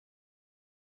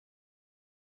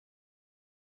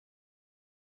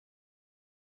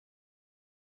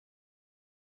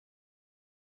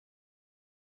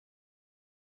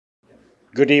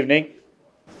Good evening,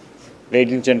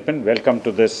 ladies and gentlemen. Welcome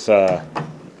to this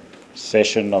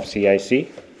session of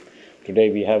CIC.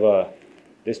 Today we have a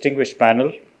distinguished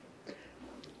panel.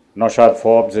 Naushad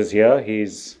Forbes is here.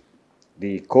 He's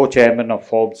the co-chairman of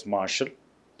Forbes Marshall,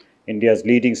 India's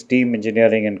leading steam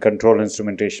engineering and control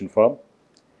instrumentation firm.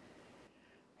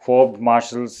 Forbes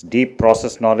Marshall's deep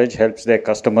process knowledge helps their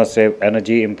customers save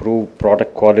energy, improve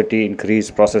product quality,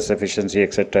 increase process efficiency,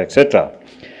 etc., etc.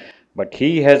 But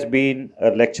he has been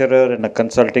a lecturer and a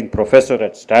consulting professor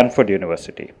at Stanford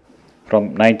University from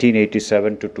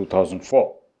 1987 to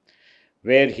 2004,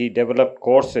 where he developed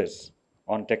courses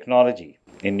on technology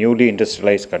in newly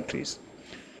industrialized countries.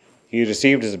 He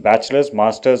received his bachelor's,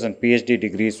 master's, and PhD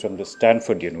degrees from the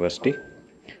Stanford University.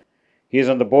 He is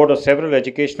on the board of several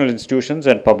educational institutions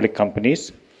and public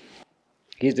companies.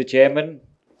 He is the chairman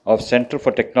of Center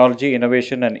for Technology,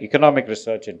 Innovation, and Economic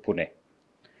Research in Pune.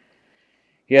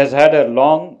 He has had a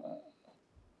long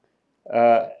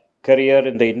career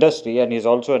in the industry, and he is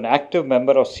also an active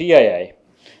member of CII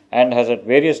and has at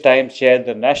various times chaired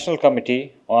the National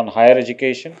Committee on Higher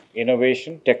Education,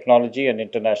 Innovation, Technology, and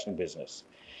International Business.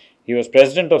 He was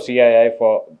president of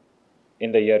CII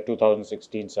in the year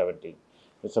 2016-17.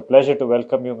 It's a pleasure to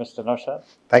welcome you, Mr. Naushad.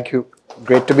 Thank you.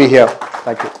 Great to be here.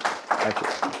 Thank you. Thank you.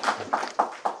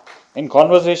 In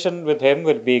conversation with him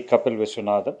will be Kapil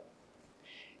Viswanathan.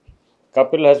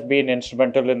 Kapil has been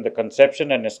instrumental in the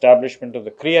conception and establishment of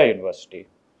the Kriya University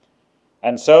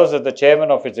and serves as the chairman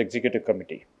of its executive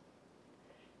committee.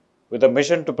 With a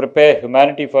mission to prepare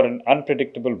humanity for an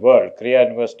unpredictable world, Kriya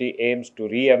University aims to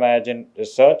reimagine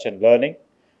research and learning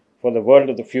for the world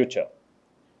of the future.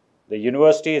 The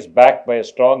university is backed by a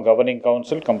strong governing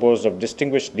council composed of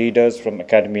distinguished leaders from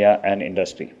academia and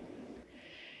industry.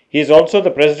 He is also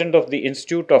the president of the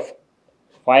Institute of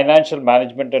Financial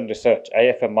Management and Research,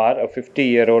 IFMR, a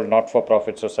 50-year-old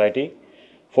not-for-profit society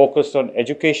focused on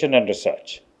education and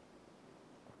research.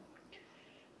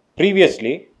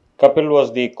 Previously, Kapil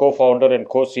was the co-founder and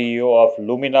co-CEO of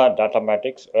Lumina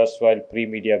Datamatics, erstwhile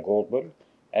Premedia Global,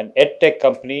 an edtech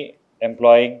company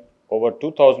employing over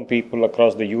 2,000 people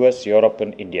across the US, Europe,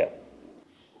 and India.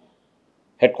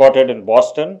 Headquartered in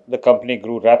Boston, the company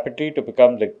grew rapidly to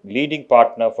become the leading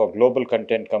partner for global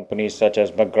content companies such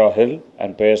as McGraw-Hill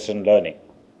and Pearson Learning.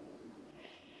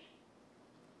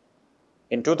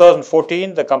 In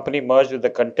 2014, the company merged with the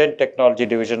content technology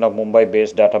division of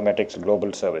Mumbai-based Datamatics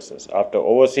Global Services. After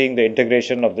overseeing the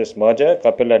integration of this merger,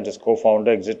 Kapil and his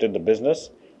co-founder exited the business.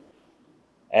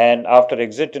 And after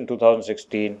exit in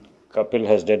 2016, Kapil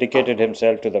has dedicated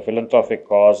himself to the philanthropic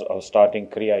cause of starting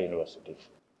Kriya University.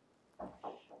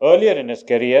 Earlier in his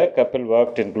career, Kapil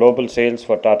worked in global sales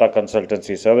for Tata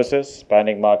Consultancy Services,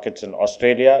 spanning markets in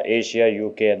Australia, Asia,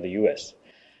 UK, and the US,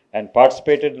 and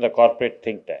participated in the corporate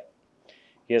think tank.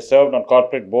 He has served on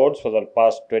corporate boards for the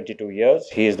past 22 years.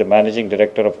 He is the managing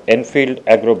director of Enfield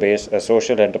Agrobase, a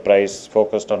social enterprise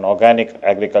focused on organic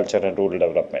agriculture and rural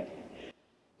development.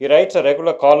 He writes a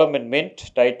regular column in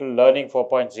Mint titled Learning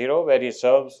 4.0, where he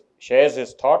shares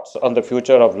his thoughts on the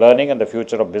future of learning and the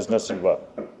future of business and work.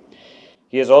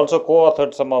 He has also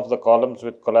co-authored some of the columns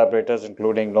with collaborators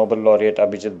including Nobel laureate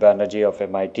Abhijit Banerjee of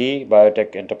MIT,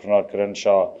 biotech entrepreneur Kiran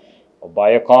Shah of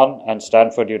Biocon, and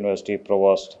Stanford University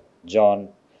provost John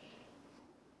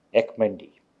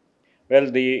Ekmendy.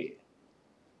 Well, the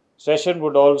session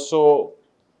would also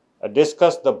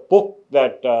discuss the book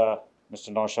that Mr.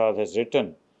 Naushad has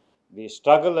written, The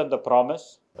Struggle and the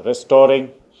Promise,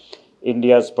 Restoring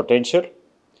India's Potential.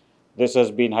 This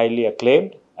has been highly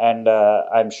acclaimed, and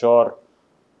I'm sure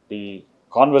the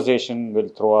conversation will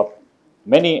throw up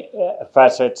many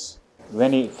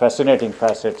many fascinating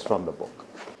facets from the book.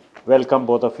 Welcome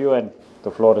both of you, and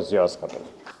the floor is yours, Kapil.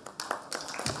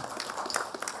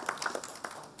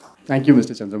 Thank you,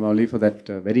 Mr. Chandramouli, for that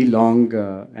very long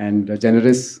and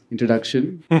generous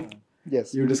introduction.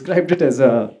 Yes. You described it as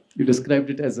a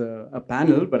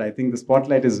panel, but I think the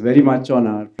spotlight is very much on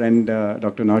our friend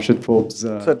Dr. Naushad Forbes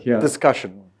here.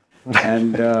 Discussion.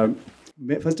 And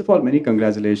first of all, many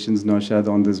congratulations, Naushad,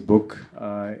 on this book.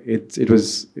 It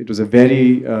was a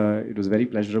very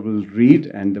pleasurable read,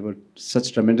 and there were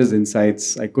such tremendous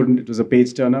insights. It was a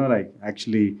page turner. I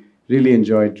actually really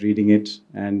enjoyed reading it,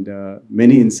 and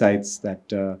many insights that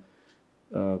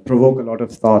provoke a lot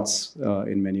of thoughts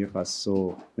in many of us.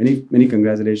 So many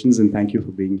congratulations, and thank you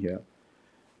for being here.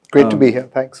 Great to be here.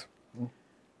 Thanks.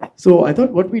 So I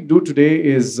thought what we do today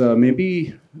is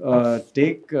maybe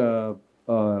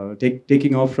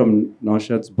taking off from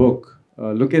Naushad's book,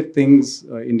 look at things,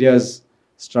 India's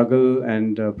struggle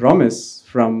and promise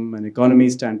from an economy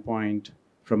standpoint,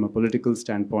 from a political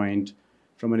standpoint,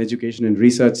 from an education and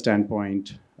research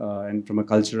standpoint, and from a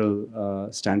cultural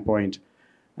standpoint.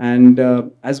 And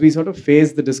as we sort of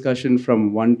phase the discussion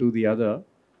from one to the other,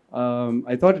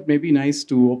 I thought it may be nice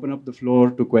to open up the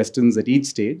floor to questions at each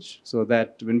stage, so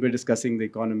that when we're discussing the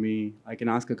economy, I can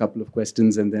ask a couple of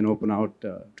questions and then open out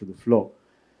to the floor.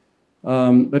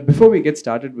 But before we get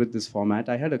started with this format,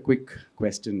 I had a quick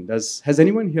question. Has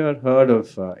anyone here heard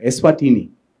of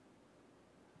Eswatini?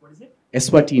 What is it?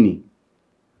 Eswatini.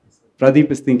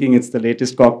 Pradeep is thinking it's the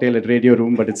latest cocktail at Radio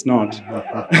Room, but it's not.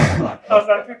 I was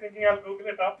actually thinking I'll Google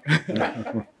it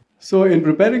up. So in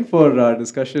preparing for our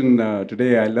discussion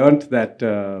today, I learned that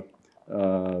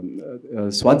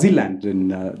Swaziland in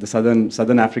the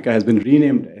southern Africa has been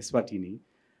renamed Eswatini.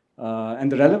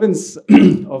 And the relevance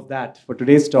of that for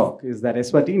today's talk is that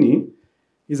Eswatini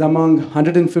is among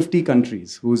 150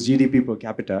 countries whose GDP per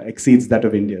capita exceeds that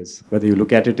of India's. Whether you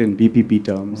look at it in BPP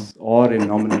terms or in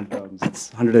nominal terms,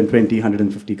 it's 120,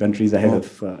 150 countries ahead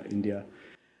of India.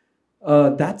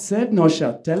 That said,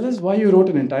 Naushad, tell us why you wrote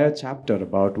an entire chapter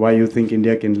about why you think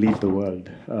India can lead the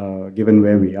world, given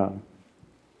where we are.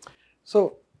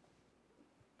 So,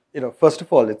 first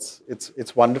of all, it's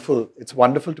wonderful. It's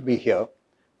wonderful to be here,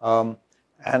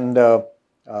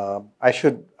 I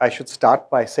should start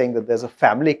by saying that there's a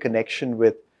family connection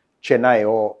with Chennai,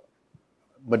 or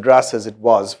Madras as it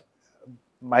was.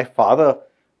 My father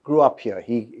grew up here.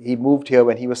 He moved here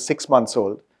when he was 6 months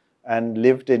old and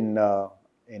lived in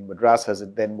Madras as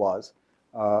it then was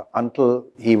until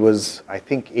he was, I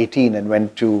think, 18 and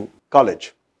went to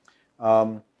college.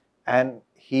 And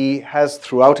he has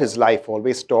throughout his life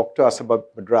always talked to us about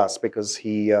Madras because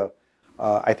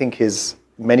I think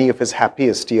many of his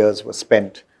happiest years were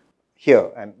spent here,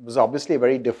 and it was obviously a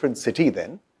very different city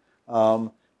then.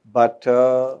 But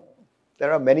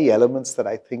there are many elements that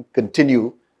I think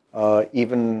continue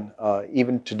even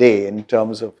today in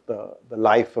terms of the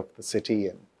life of the city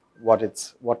and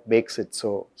what makes it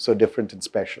so different and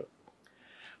special.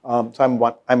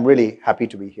 So I'm really happy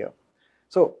to be here.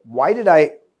 So why did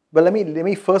I? Well, let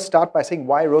me first start by saying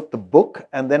why I wrote the book,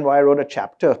 and then why I wrote a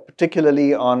chapter,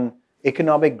 particularly on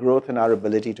economic growth and our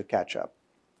ability to catch up.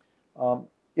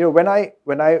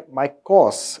 My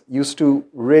course used to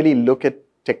really look at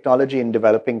technology in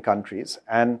developing countries,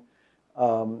 and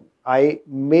I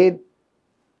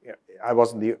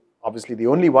wasn't obviously the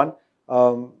only one.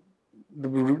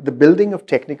 The building of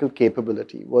technical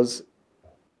capability was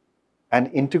an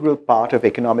integral part of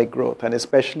economic growth, and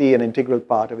especially an integral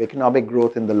part of economic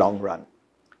growth in the long run,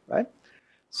 right?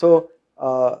 So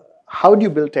how do you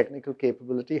build technical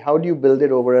capability? How do you build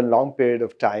it over a long period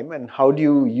of time? And how do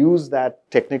you use that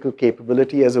technical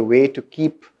capability as a way to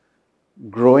keep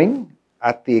growing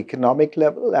at the economic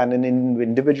level? And in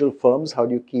individual firms, how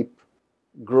do you keep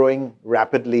growing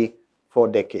rapidly for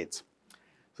decades?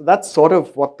 So that's sort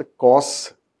of what the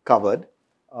course covered.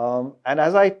 And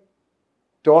as I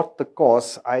taught the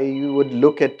course, I would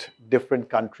look at different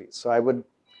countries. So I would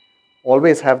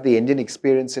always have the Indian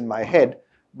experience in my head,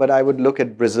 but I would look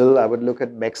at Brazil, I would look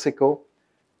at Mexico,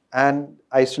 and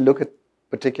I used to look at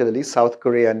particularly South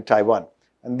Korea and Taiwan.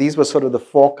 And these were sort of the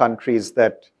 4 countries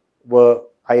that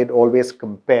I had always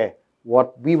compare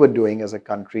what we were doing as a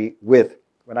country with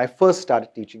when I first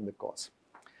started teaching the course.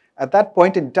 At that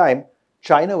point in time,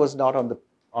 China was not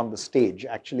on the stage,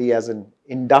 actually, as an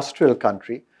industrial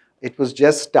country. It was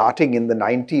just starting in the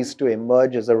 90s to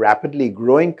emerge as a rapidly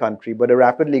growing country, but a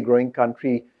rapidly growing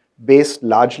country based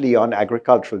largely on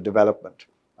agricultural development.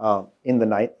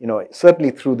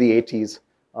 Certainly through the 80s,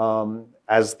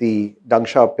 as the Deng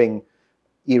Xiaoping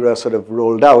era sort of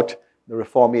rolled out, the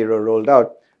reform era rolled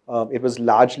out, it was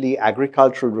largely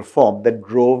agricultural reform that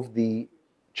drove the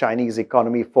Chinese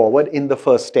economy forward in the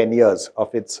first 10 years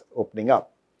of its opening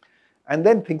up. And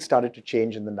then things started to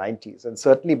change in the 90s. And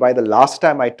certainly by the last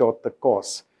time I taught the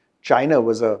course, China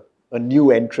was a new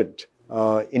entrant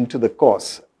into the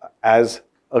course as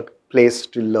a place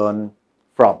to learn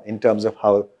from in terms of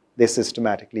how they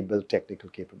systematically build technical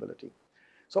capability.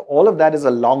 So all of that is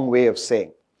a long way of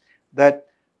saying that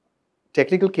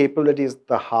technical capability is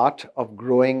the heart of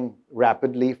growing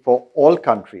rapidly for all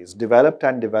countries, developed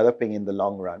and developing in the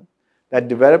long run, that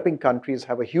developing countries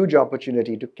have a huge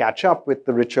opportunity to catch up with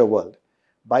the richer world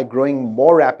by growing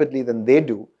more rapidly than they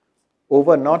do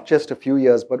over not just a few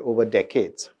years, but over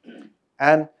decades.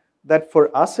 And that for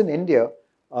us in India,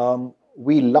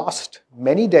 we lost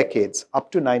many decades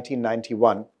up to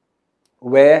 1991,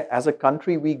 where as a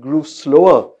country we grew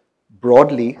slower,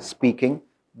 broadly speaking,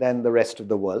 than the rest of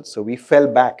the world. So we fell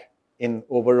back in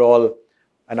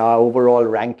our overall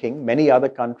ranking. Many other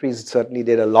countries certainly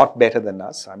did a lot better than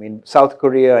us. I mean, South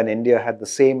Korea and India had the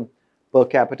same per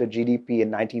capita GDP in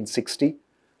 1960.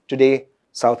 Today,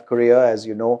 South Korea, as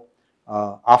you know,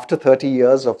 after 30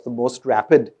 years of the most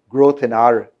rapid growth in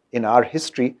our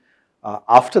history,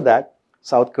 after that,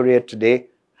 South Korea today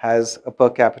has a per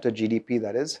capita GDP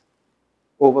that is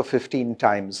over 15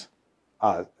 times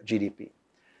our GDP.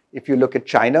 If you look at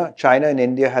China, China and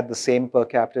India had the same per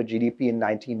capita GDP in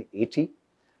 1980.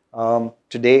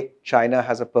 Today, China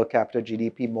has a per capita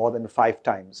GDP more than 5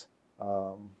 times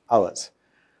ours.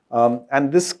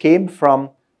 And this came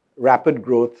from rapid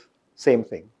growth, same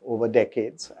thing, over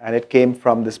decades. And it came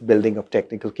from this building of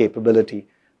technical capability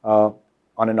on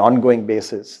an ongoing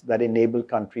basis that enabled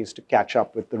countries to catch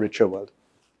up with the richer world.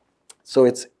 So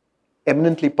it's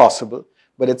eminently possible,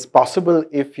 but it's possible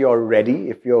if you're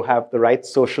ready, if you have the right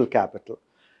social capital.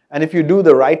 And if you do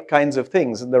the right kinds of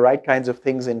things, and the right kinds of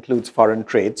things includes foreign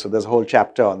trade, so there's a whole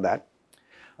chapter on that,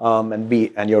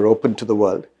 and you're open to the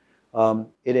world.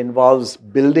 It involves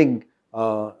building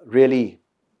really,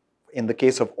 in the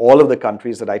case of all of the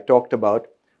countries that I talked about,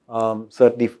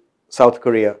 certainly South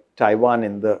Korea, Taiwan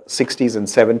in the 60s and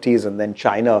 70s, and then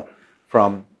China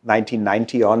from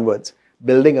 1990 onwards,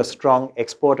 building a strong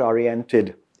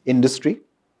export-oriented industry,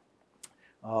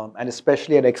 and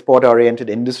especially an export-oriented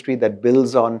industry that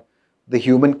builds on the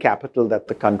human capital that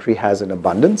the country has in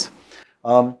abundance.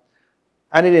 And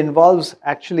it involves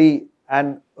actually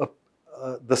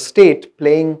the state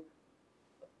playing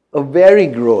a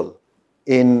varying role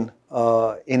in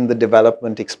the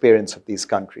development experience of these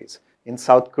countries. In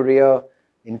South Korea,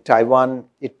 in Taiwan,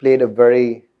 it played a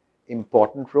very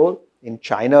important role. In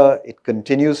China, it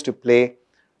continues to play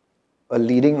a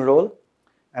leading role.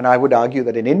 And I would argue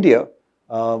that in India,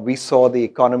 we saw the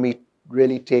economy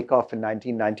really take off in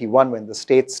 1991 when the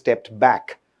state stepped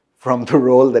back from the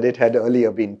role that it had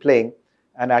earlier been playing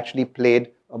and actually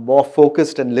played a more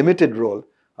focused and limited role,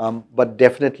 but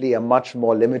definitely a much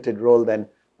more limited role than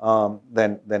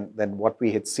what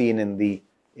we had seen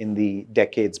in the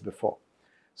decades before.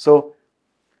 So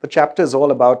the chapter is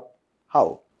all about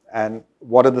how and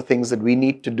what are the things that we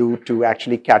need to do to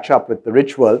actually catch up with the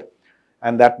rich world.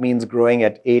 And that means growing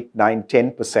at 8, 9,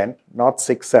 10%, not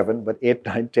 6, 7, but 8,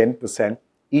 9, 10%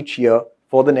 each year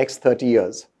for the next 30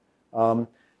 years. And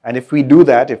if we do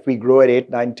that, if we grow at 8,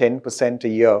 9, 10% a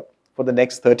year for the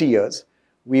next 30 years,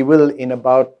 we will in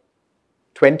about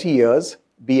 20 years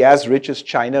be as rich as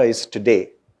China is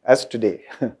today,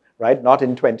 right? Not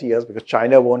in 20 years, because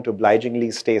China won't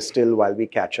obligingly stay still while we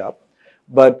catch up.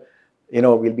 But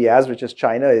we'll be as rich as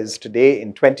China is today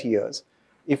in 20 years.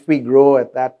 If we grow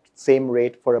at that same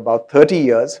rate for about 30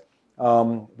 years,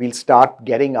 we'll start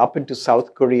getting up into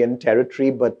South Korean territory,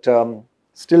 but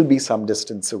still be some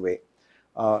distance away.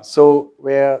 So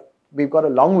we've got a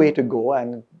long way to go,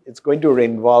 and it's going to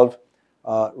involve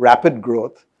rapid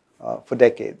growth for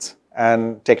decades.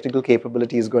 And technical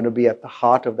capability is going to be at the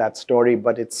heart of that story,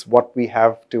 but it's what we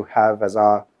have to have as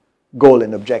our goal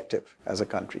and objective as a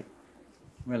country.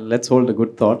 Well, let's hold a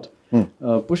good thought.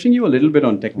 Pushing you a little bit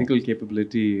on technical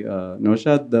capability,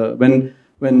 Naushad,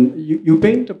 when you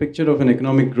paint a picture of an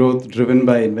economic growth driven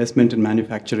by investment in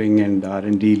manufacturing and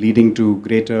R&D leading to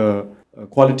greater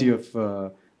quality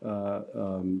of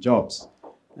jobs.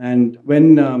 And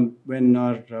when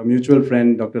our mutual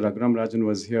friend, Dr. Raghuram Rajan,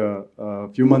 was here a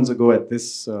few months ago at the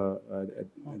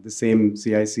same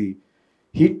CIC,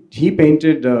 he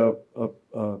painted a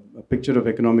picture of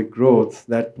economic growth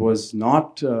that was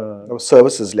not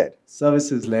services-led.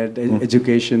 Services-led,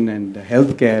 education and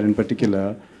healthcare in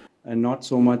particular, and not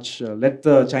so much let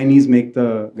the Chinese make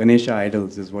the Ganesha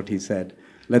idols, is what he said.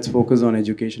 Let's focus on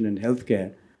education and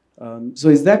healthcare. So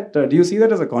is that, do you see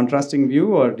that as a contrasting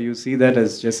view, or do you see that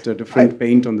as just a different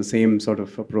paint on the same sort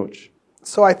of approach?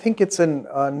 So I think it's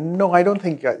no, I don't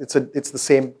think it's the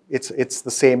same. It's the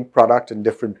same product in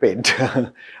different paint.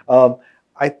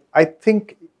 I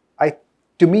think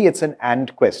to me it's an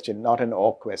and question, not an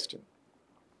or question.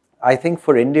 I think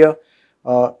for India,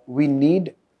 we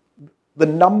need the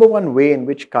number one way in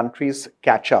which countries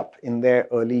catch up in their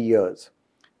early years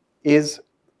is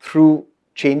through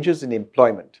changes in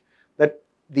employment. That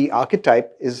the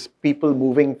archetype is people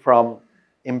moving from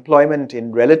employment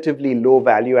in relatively low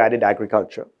value-added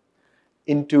agriculture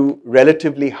into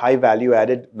relatively high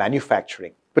value-added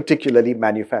manufacturing, particularly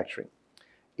manufacturing.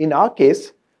 In our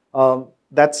case,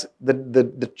 that's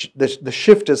the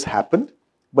shift has happened,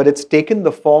 but it's taken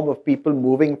the form of people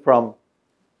moving from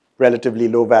relatively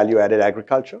low value-added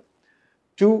agriculture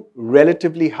to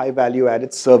relatively high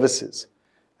value-added services,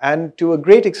 and to a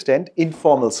great extent,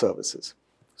 informal services.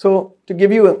 So to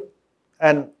give you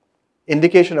an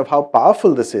indication of how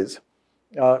powerful this is,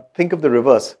 think of the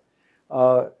reverse.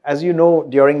 As you know,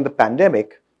 during the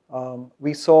pandemic,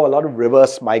 we saw a lot of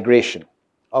reverse migration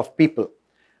of people.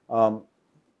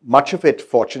 Much of it,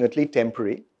 fortunately,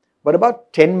 temporary. But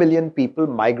about 10 million people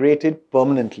migrated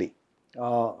permanently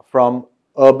from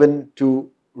urban to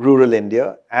rural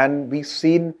India. And we've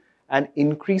seen an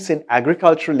increase in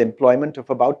agricultural employment of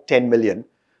about 10 million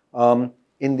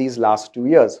in these last 2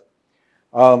 years.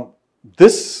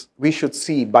 This we should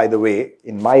see, by the way,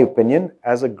 in my opinion,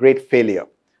 as a great failure,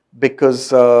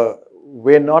 because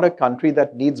we're not a country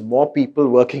that needs more people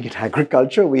working in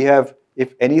agriculture. We have,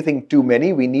 if anything, too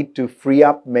many. We need to free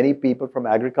up many people from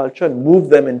agriculture and move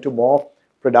them into more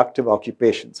productive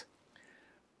occupations.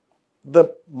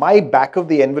 My back of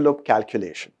the envelope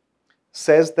calculation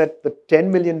says that the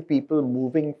 10 million people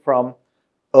moving from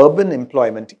urban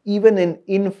employment, even in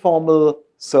informal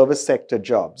service sector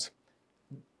jobs,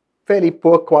 fairly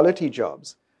poor quality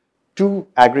jobs, to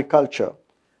agriculture,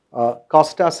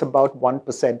 cost us about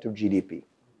 1% of GDP,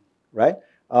 right?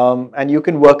 And you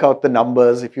can work out the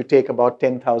numbers. If you take about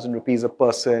 10,000 rupees a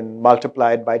person,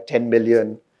 multiply it by 10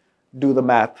 million, do the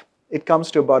math, it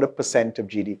comes to about 1% of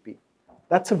GDP.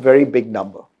 That's a very big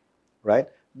number, right?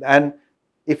 And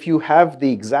if you have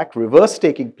the exact reverse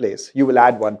taking place, you will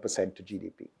add 1% to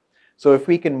GDP. So if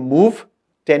we can move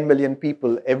 10 million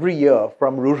people every year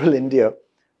from rural India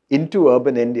into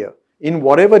urban India, in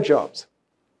whatever jobs,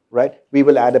 right, we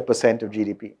will add 1% of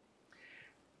GDP.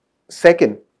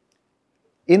 Second,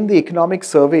 in the economic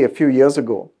survey a few years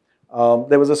ago,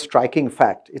 there was a striking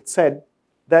fact. It said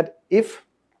that if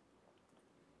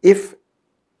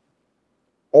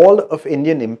all of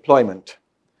Indian employment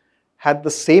had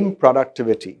the same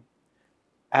productivity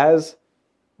as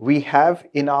we have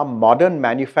in our modern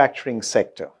manufacturing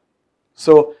sector,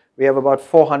 so we have about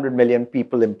 400 million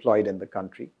people employed in the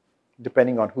country,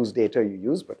 depending on whose data you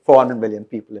use, but 400 million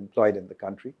people employed in the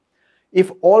country. If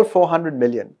all 400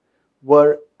 million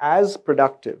were as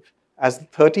productive as the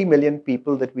 30 million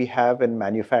people that we have in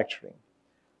manufacturing,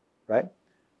 right?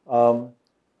 The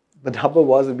number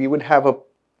was that we would have a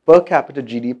per capita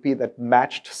GDP that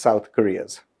matched South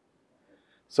Korea's.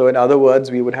 So in other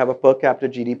words, we would have a per capita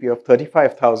GDP of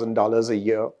 $35,000 a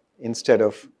year instead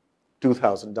of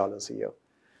 $2,000 a year.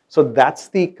 So that's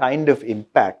the kind of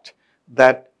impact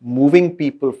that moving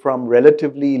people from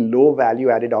relatively low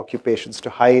value-added occupations to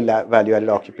high value-added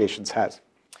occupations has.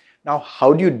 Now,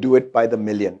 how do you do it by the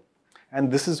million?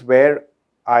 And this is where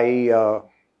I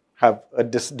have a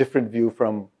different view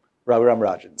from Raghuram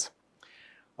Rajan's.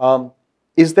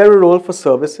 Is there a role for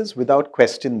services? Without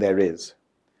question, there is.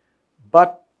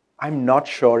 But I'm not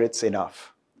sure it's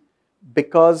enough.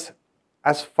 Because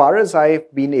as far as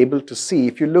I've been able to see,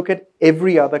 if you look at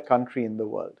every other country in the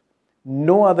world,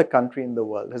 no other country in the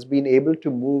world has been able to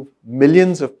move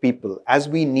millions of people, as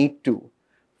we need to,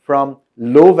 from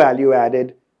low value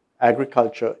added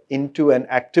agriculture into an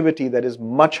activity that is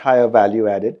much higher value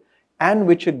added, and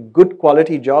which are good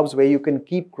quality jobs where you can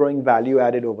keep growing value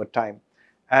added over time.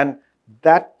 And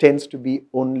that tends to be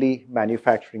only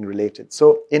manufacturing related.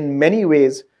 So in many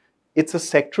ways, it's a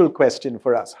sectoral question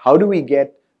for us. How do we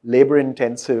get labor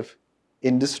intensive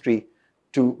industry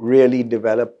to really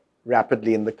develop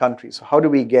rapidly in the country? So how do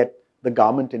we get the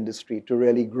garment industry to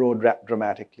really grow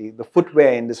dramatically, the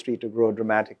footwear industry to grow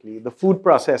dramatically, the food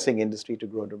processing industry to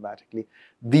grow dramatically?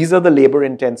 These are the labor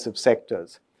intensive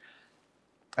sectors.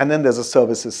 And then there's a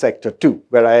services sector too,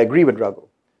 where I agree with Raghu.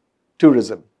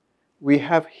 Tourism. We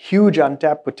have huge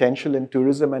untapped potential in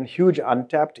tourism and huge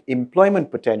untapped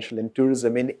employment potential in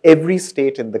tourism in every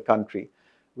state in the country.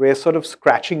 We're sort of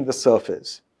scratching the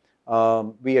surface.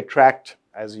 We attract,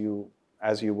 as you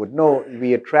would know,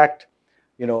 we attract,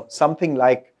 something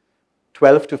like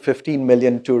 12 to 15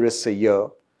 million tourists a year,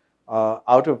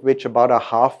 out of which about a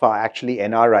half are actually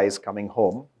NRIs coming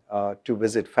home to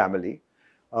visit family.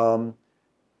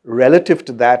 Relative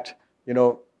to that,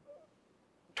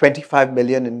 25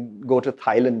 million go to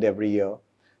Thailand every year.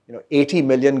 80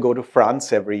 million go to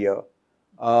France every year.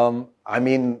 I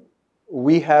mean,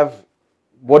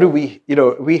 what do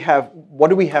we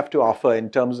have to offer in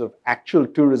terms of actual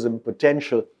tourism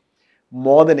potential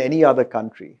more than any other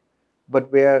country?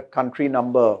 But we're country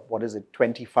number,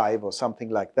 25 or something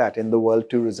like that in the world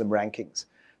tourism rankings.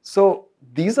 So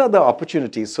these are the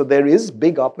opportunities. So there is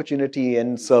big opportunity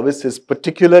in services,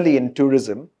 particularly in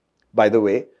tourism, by the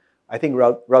way. I think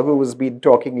Raghu has been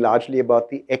talking largely about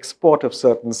the export of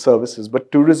certain services,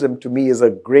 but tourism to me is a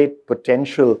great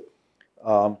potential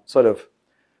mode.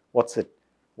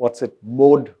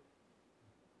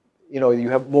 You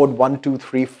have mode 1, 2,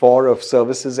 3, 4 of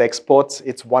services exports.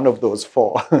 It's one of those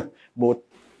 4.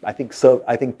 I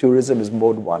think tourism is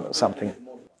mode 1 or something.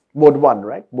 Mode 1,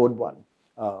 right? Mode 1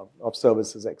 of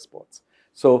services exports.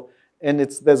 So, and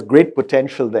there's great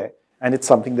potential there, and it's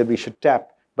something that we should tap.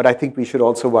 But I think we should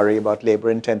also worry about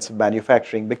labor-intensive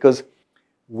manufacturing, because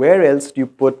where else do you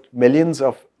put millions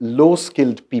of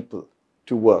low-skilled people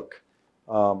to work?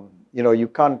 You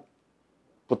can't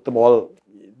put them all,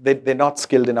 they're not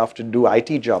skilled enough to do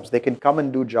IT jobs. They can come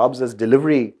and do jobs as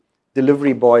delivery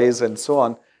boys and so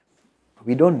on.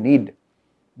 We don't need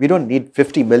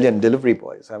 50 million delivery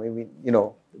boys. I mean,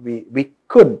 we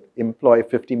could employ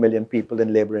 50 million people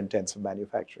in labor-intensive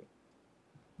manufacturing.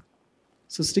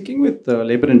 So sticking with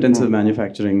labor-intensive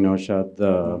manufacturing, Naushad,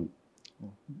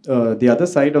 the other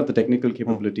side of the technical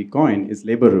capability coin is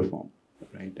labor reform,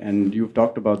 right? And you've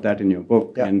talked about that in your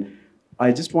book. Yeah. And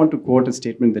I just want to quote a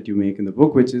statement that you make in the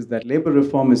book, which is that labor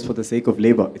reform is for the sake of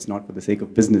labor. It's not for the sake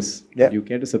of business. Yeah. Do you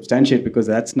care to substantiate? Because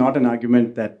that's not an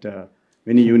argument that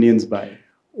many unions buy.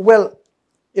 Well,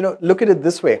 look at it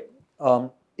this way.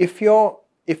 If you're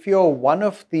one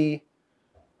of the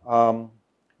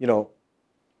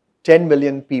 10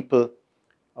 million people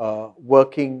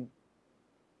working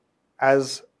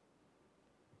as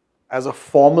a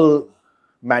formal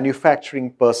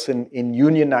manufacturing person in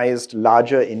unionized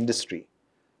larger industry,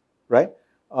 right?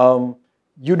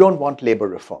 You don't want labor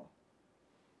reform.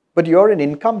 But you're an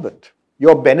incumbent.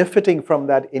 You're benefiting from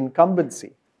that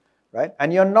incumbency, right?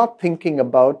 And you're not thinking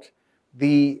about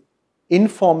the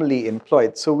informally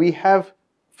employed. So we have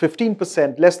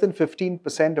 15%, less than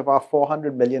 15% of our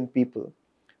 400 million people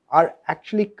are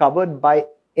actually covered by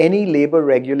any labor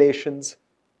regulations,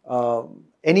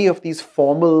 any of these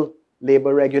formal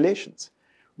labor regulations.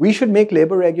 We should make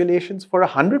labor regulations for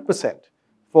 100%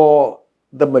 for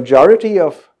the majority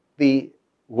of the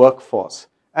workforce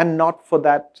and not for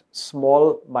that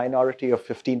small minority of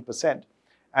 15%.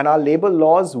 And our labor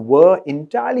laws were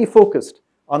entirely focused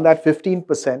on that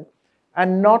 15%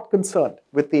 and not concerned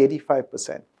with the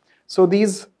 85%. So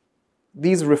these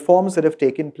reforms that have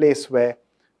taken place where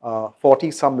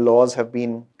 40-some laws have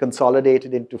been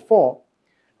consolidated into 4,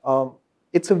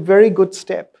 it's a very good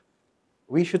step.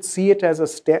 We should see it as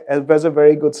a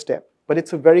very good step, but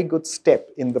it's a very good step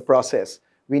in the process.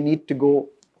 We need to go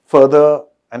further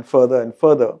and further and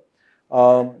further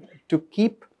to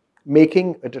keep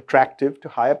making it attractive to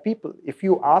hire people. If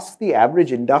you ask the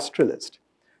average industrialist,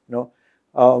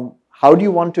 how do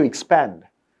you want to expand?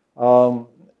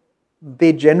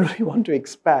 They generally want to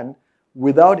expand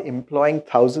without employing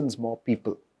thousands more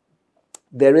people.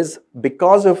 There is,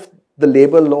 because of the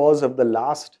labor laws of the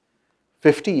last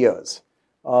 50 years,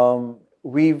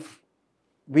 we've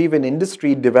in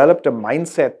industry developed a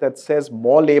mindset that says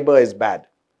more labor is bad.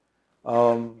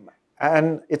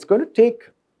 And it's going to take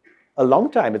a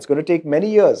long time. It's going to take many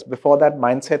years before that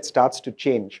mindset starts to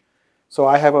change. So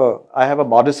I have a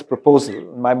modest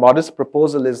proposal. My modest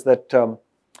proposal is that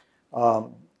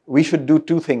we should do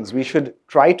 2 things. We should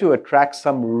try to attract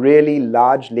some really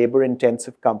large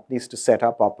labor-intensive companies to set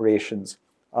up operations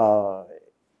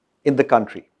in the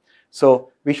country. So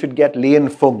we should get Li &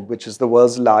 Fung, which is the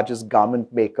world's largest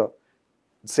garment maker,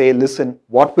 say, listen,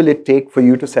 what will it take for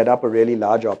you to set up a really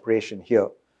large operation here?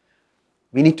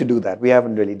 We need to do that. We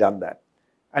haven't really done that.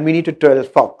 And we need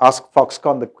to ask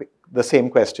Foxconn the same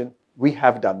question. We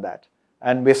have done that.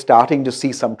 And we're starting to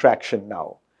see some traction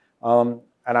now.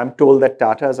 And I'm told that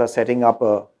Tatas are setting up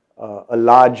a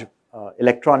large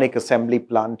electronic assembly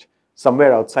plant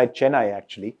somewhere outside Chennai,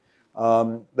 actually,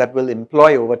 that will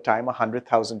employ over time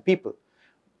 100,000 people.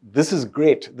 This is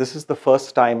great. This is the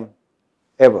first time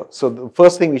ever. So the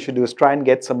first thing we should do is try and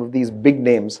get some of these big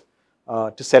names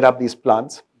to set up these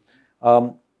plants.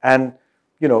 And,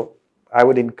 I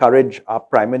would encourage our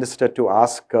Prime Minister to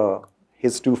ask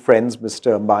his 2 friends,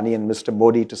 Mr. Ambani and Mr.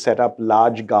 Modi, to set up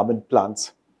large garment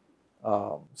plants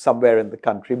somewhere in the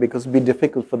country, because it would be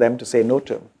difficult for them to say no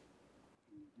to him.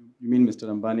 You mean Mr.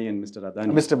 Ambani and Mr.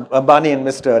 Adani? Mr. Ambani and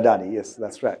Mr. Adani, yes,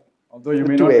 that's right. Although you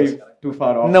may not be too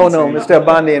far off. No, Mr.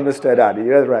 Ambani and Mr. Adani,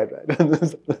 you're right.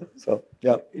 So,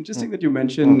 yeah. Interesting that you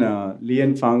mentioned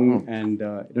Li & Fung and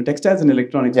textiles and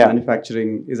electronics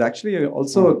manufacturing is actually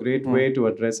also a great way to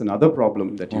address another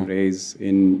problem that you raise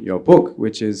in your book,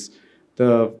 which is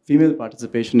the female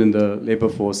participation in the labor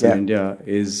force in India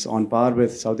is on par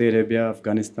with Saudi Arabia,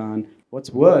 Afghanistan. What's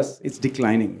worse, it's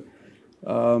declining.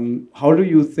 How do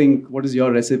you think, what is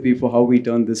your recipe for how we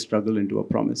turn this struggle into a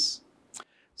promise?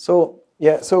 So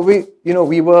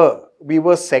we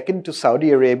were second to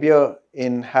Saudi Arabia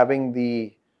in having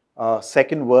the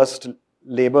second worst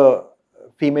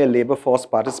female labor force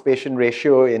participation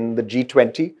ratio in the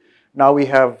G20. Now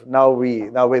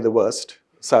we're the worst.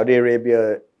 Saudi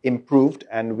Arabia improved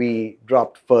and we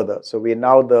dropped further. So we're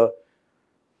now the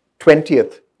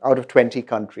 20th out of 20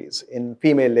 countries in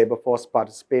female labor force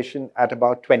participation at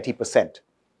about 20%,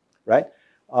 right?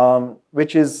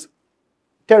 Which is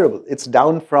terrible. It's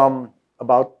down from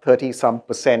about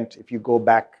 30-some% if you go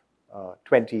back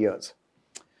 20 years.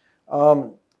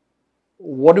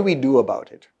 What do we do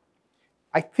about it?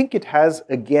 I think it has,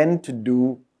 again, to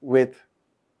do with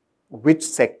which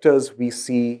sectors we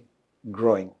see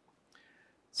growing.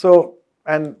 So,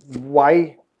 and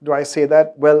why do I say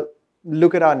that? Well,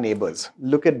 look at our neighbors.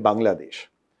 Look at Bangladesh.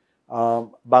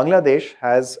 Bangladesh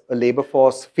has a labor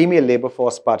force, female labor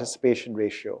force participation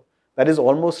ratio that is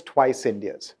almost twice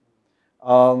India's.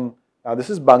 Now, this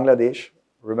is Bangladesh,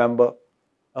 remember,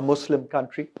 a Muslim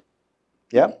country.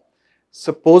 Yeah?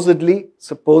 Supposedly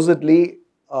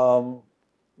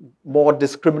more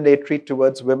discriminatory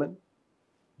towards women.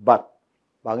 But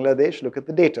Bangladesh, look at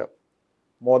the data.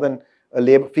 More than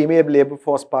a female labor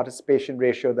force participation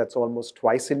ratio that's almost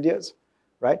twice India's,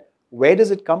 right? Where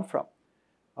does it come from?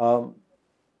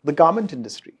 The garment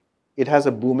industry. It has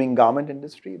a booming garment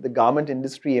industry. The garment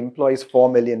industry employs 4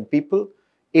 million people.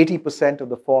 80% of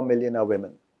the 4 million are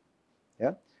women.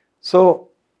 Yeah? So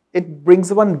it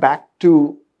brings one back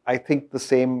to, I think, the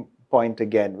same point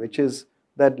again, which is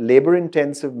that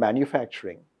labor-intensive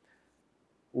manufacturing,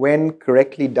 when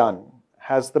correctly done,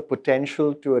 has the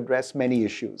potential to address many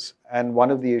issues. And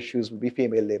one of the issues will be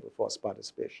female labor force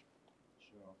participation.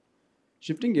 Sure.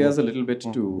 Shifting gears a little bit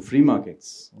to free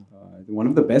markets. One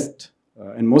of the best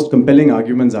and most compelling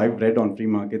arguments I've read on free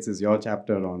markets is your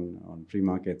chapter on free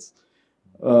markets.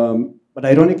 But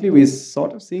ironically, we're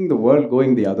sort of seeing the world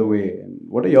going the other way. And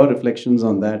what are your reflections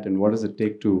on that, and what does it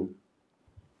take to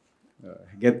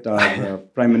get our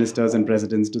prime ministers and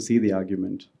presidents to see the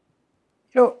argument?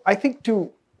 You know, I think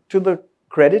to the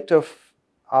credit of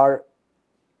our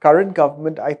current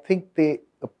government, I think they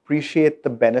appreciate the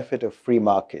benefit of free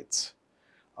markets,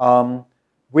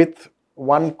 with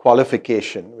one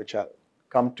qualification, which I'll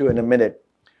come to in a minute.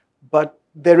 But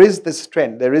there is this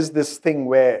trend, there is this thing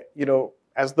where, you know,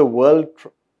 as the world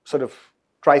sort of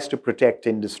tries to protect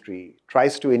industry,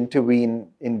 tries to intervene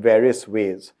in various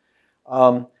ways,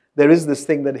 there is this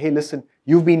thing that, hey, listen,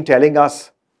 you've been telling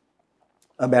us,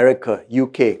 America,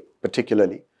 UK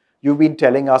particularly, you've been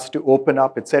telling us to open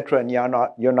up, etc., and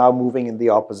you're now moving in the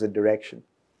opposite direction.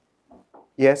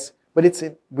 Yes, but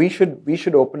we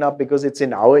should open up because it's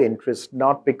in our interest,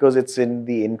 not because it's in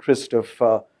the interest of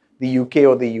the UK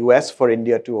or the US for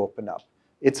India to open up.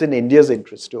 It's in India's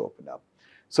interest to open up.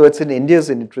 So it's in India's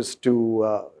interest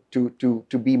to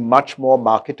be much more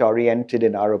market-oriented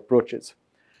in our approaches.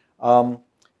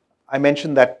 I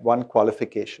mentioned that one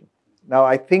qualification. Now,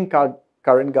 I think our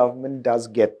current government does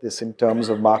get this in terms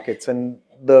of markets, and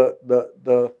the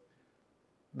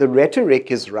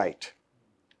rhetoric is right?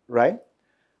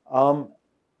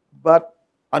 But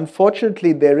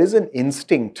unfortunately, there is an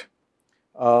instinct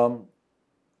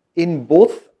in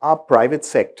both our private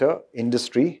sector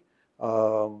industry,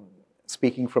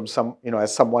 speaking from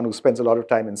as someone who spends a lot of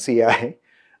time in CIC,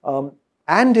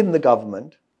 and in the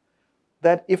government,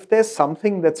 that if there's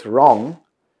something that's wrong,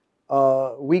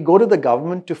 we go to the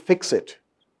government to fix it,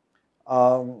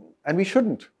 and we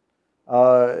shouldn't.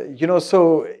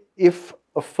 So if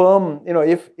a firm,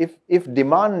 if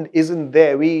demand isn't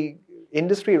there,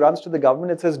 industry runs to the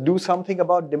government. It says, do something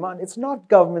about demand. It's not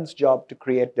government's job to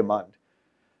create demand.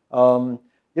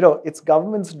 It's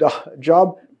government's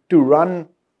job to run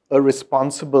a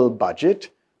responsible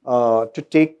budget, to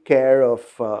take care of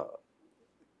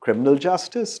criminal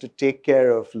justice, to take care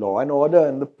of law and order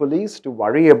and the police, to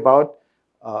worry about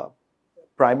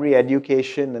primary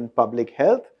education and public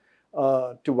health,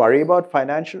 to worry about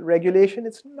financial regulation.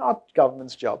 It's not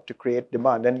government's job to create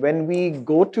demand. And when we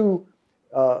go to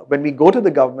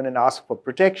the government and ask for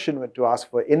protection, to ask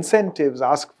for incentives,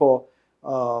 ask for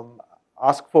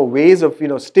ways of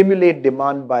stimulate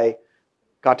demand by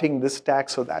cutting this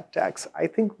tax or that tax, I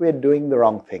think we're doing the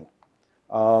wrong thing.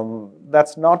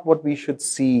 That's not what we should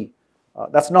see.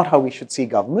 That's not how we should see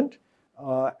government.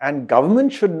 And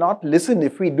government should not listen.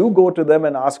 If we do go to them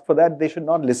and ask for that, they should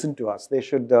not listen to us. They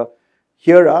should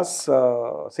hear us,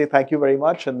 say thank you very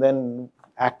much, and then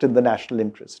act in the national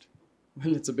interest.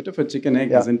 Well, it's a bit of a chicken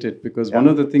egg, isn't it? Because one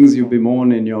of the things you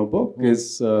bemoan in your book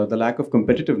is the lack of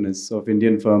competitiveness of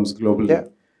Indian firms globally. Yeah.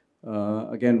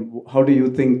 Again, how do you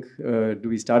think, do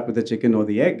we start with the chicken or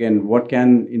the egg, and what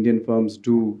can Indian firms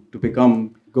do to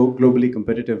become globally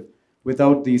competitive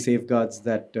without the safeguards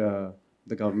that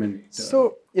the government...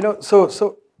 So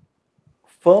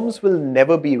firms will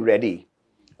never be ready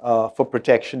for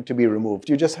protection to be removed.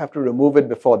 You just have to remove it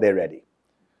before they're ready.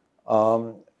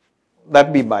 That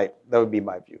would be my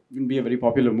view. It wouldn't be a very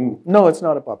popular move. No, it's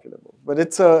not a popular move. But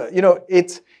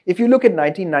it's if you look at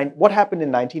what happened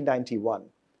in 1991,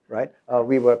 right?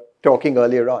 We were talking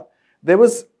earlier on. There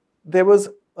was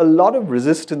a lot of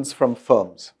resistance from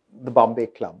firms. The Bombay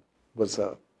Club was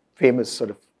a famous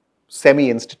sort of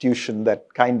semi-institution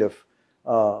that kind of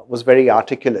was very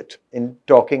articulate in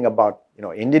talking about,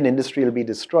 Indian industry will be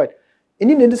destroyed.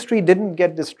 Indian industry didn't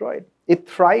get destroyed. It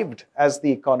thrived as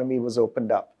the economy was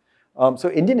opened up. So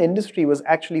Indian industry was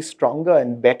actually stronger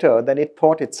and better than it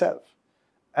thought itself.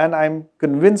 And I'm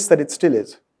convinced that it still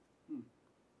is.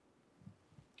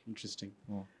 Interesting.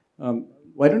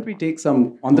 Why don't we take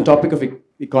some, on the topic of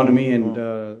economy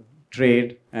and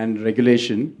trade and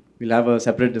regulation, we'll have a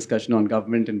separate discussion on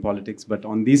government and politics, but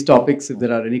on these topics, if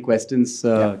there are any questions,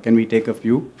 can we take a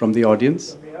few from the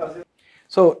audience?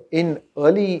 So in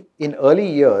early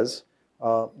years,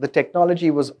 the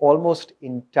technology was almost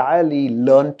entirely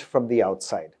learnt from the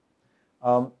outside.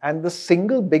 And the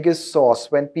single biggest source,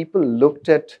 when people looked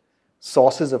at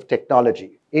sources of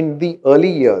technology, in the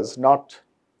early years, not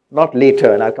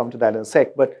later, and I'll come to that in a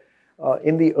sec, but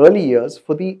in the early years,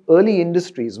 for the early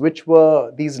industries, which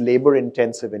were these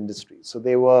labor-intensive industries. So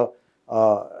they were,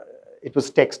 it was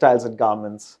textiles and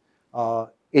garments.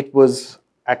 It was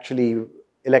actually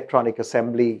electronic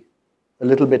assembly a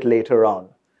little bit later on.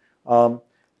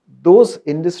 Those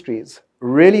industries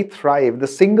really thrived. The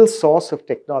single source of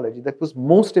technology that was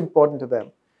most important to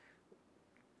them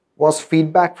was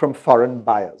feedback from foreign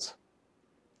buyers,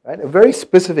 right? A very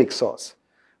specific source.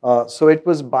 So it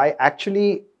was by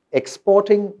actually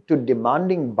exporting to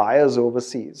demanding buyers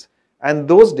overseas, and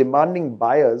those demanding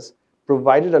buyers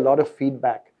provided a lot of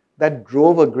feedback that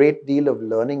drove a great deal of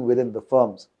learning within the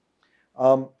firms.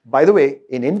 By the way,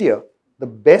 in India, the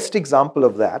best example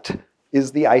of that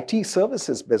is the IT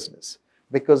services business,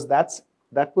 because that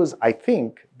was, I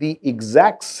think, the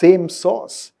exact same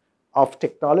source of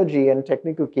technology and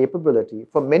technical capability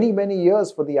for many, many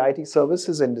years for the IT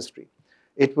services industry.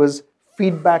 It was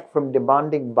feedback from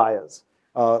demanding buyers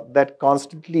that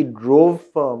constantly drove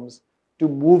firms to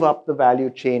move up the value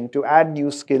chain, to add new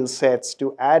skill sets,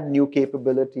 to add new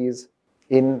capabilities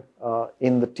in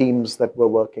the teams that were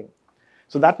working.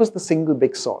 So that was the single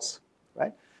big source,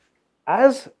 right?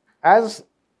 As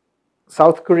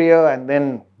South Korea and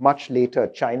then much later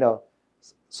China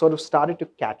sort of started to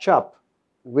catch up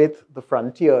with the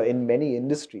frontier in many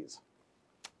industries,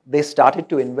 they started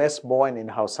to invest more in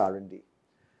in-house R&D.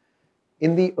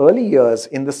 In the early years,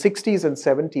 in the 60s and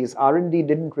 70s, R&D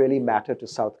didn't really matter to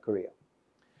South Korea.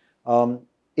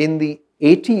 In the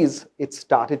 80s, it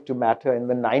started to matter. In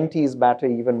the 90s, matter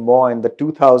even more. In the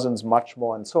 2000s, much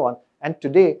more, and so on. And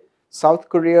today, South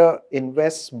Korea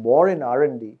invests more in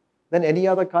R&D than any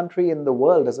other country in the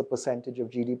world as a percentage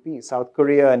of GDP. South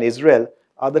Korea and Israel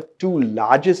are the two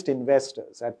largest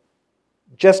investors at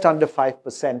just under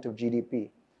 5% of GDP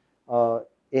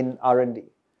in R&D.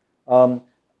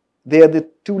 They are the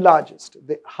two largest,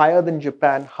 higher than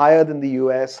Japan, higher than the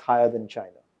US, higher than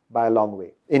China by a long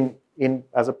way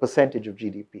as a percentage of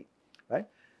GDP. Right?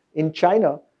 In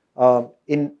China,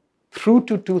 through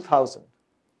to 2000,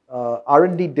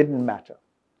 R&D didn't matter.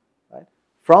 Right?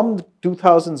 From the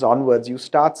 2000s onwards, you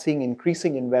start seeing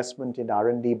increasing investment in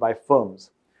R&D by firms.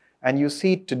 And you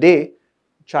see today,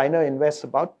 China invests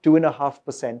about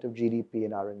 2.5% of GDP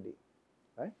in R&D.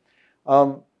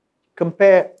 Right?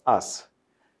 Compare us.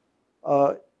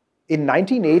 In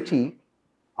 1980,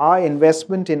 our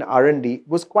investment in R&D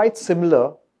was quite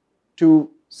similar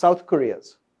to South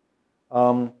Korea's.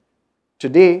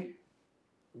 Today,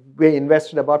 we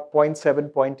invested about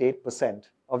 0.7, 0.8%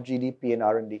 of GDP in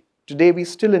R&D. Today, we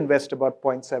still invest about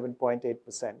 0.7,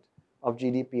 0.8% of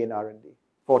GDP in R&D,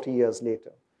 40 years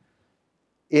later.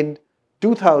 In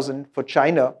 2000, for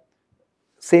China,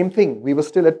 same thing. We were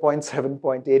still at 0.7,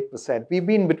 0.8%. We've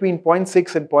been between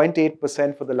 0.6 and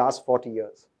 0.8% for the last 40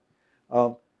 years.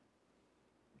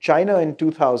 China in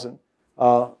 2000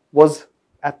 was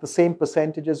at the same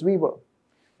percentage as we were.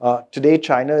 Today,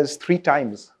 China is 3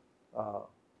 times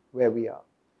where we are.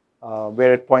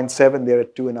 We're at 0.7, they're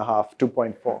at 2.5,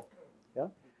 2.4. Yeah?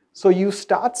 So you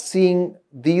start seeing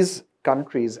these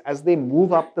countries, as they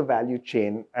move up the value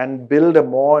chain and build a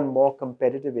more and more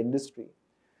competitive industry,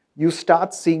 you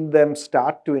start seeing them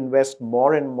start to invest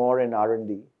more and more in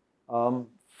R&D,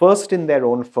 first in their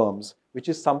own firms, which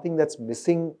is something that's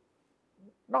missing,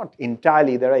 not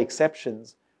entirely, there are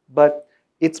exceptions, but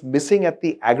it's missing at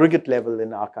the aggregate level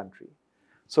in our country.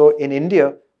 So in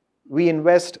India, we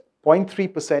invest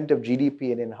 0.3% of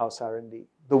GDP in in-house R&D.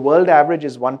 The world average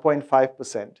is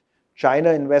 1.5%.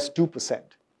 China invests 2%.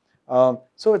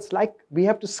 So it's like we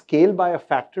have to scale by a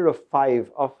factor of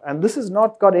 5. And this has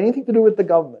not got anything to do with the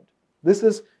government. This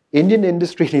is Indian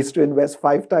industry needs to invest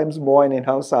 5 times more in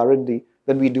in-house R&D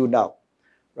than we do now,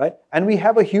 right? And we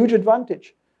have a huge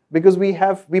advantage because we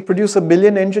produce 1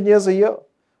 million engineers a year.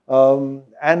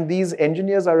 And these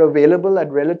engineers are available at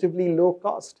relatively low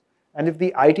cost. And if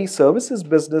the IT services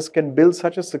business can build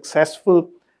such a successful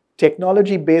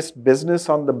technology-based business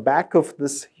on the back of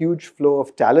this huge flow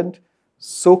of talent,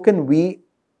 so can we,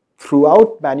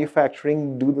 throughout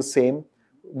manufacturing, do the same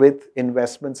with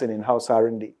investments in in-house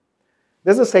R&D.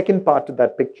 There's a second part to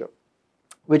that picture,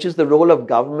 which is the role of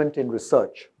government in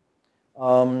research. I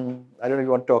don't know if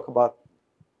you want to talk about.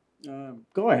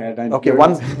 Go ahead. Okay,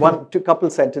 two couple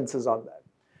sentences on that,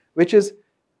 which is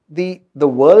the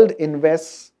world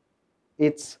invests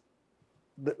the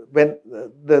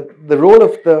role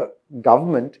of the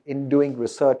government in doing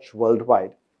research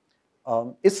worldwide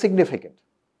is significant.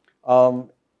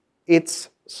 It's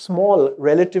small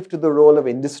relative to the role of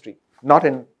industry, not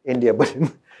in India, but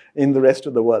in the rest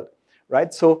of the world,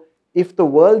 right? So if the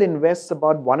world invests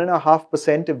about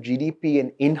 1.5% of GDP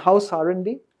in in-house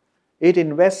R&D, it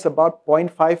invests about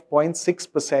 0.5,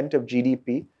 0.6% of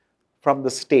GDP from the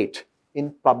state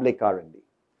in public R&D.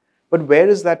 But where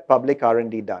is that public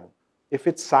R&D done? If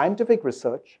it's scientific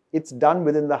research, it's done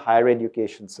within the higher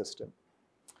education system.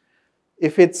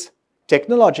 If it's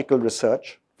technological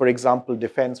research, for example,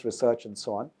 defense research and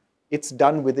so on, it's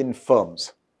done within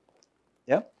firms.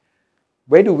 Yeah?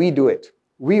 Where do we do it?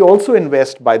 We also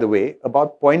invest, by the way,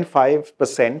 about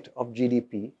 0.5% of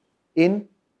GDP in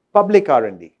public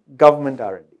R&D, government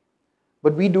R&D.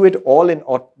 But we do it all in,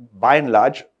 or by and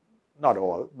large, not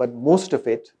all, but most of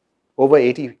it, over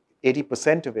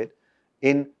 80% of it,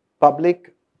 in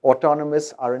public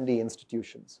autonomous R&D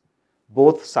institutions,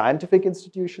 both scientific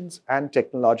institutions and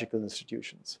technological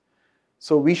institutions.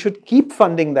 So we should keep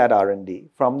funding that R&D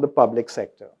from the public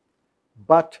sector,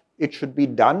 but it should be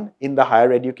done in the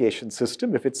higher education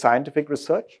system if it's scientific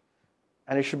research,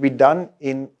 and it should be done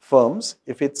in firms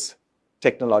if it's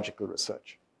technological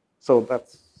research. So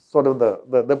that's sort of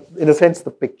in a sense, the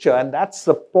picture, and that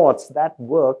supports, that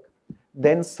work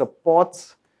then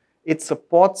supports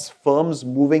firms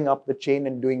moving up the chain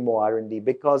and doing more R&D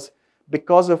because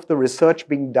of the research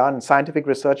being done, scientific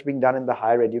research being done in the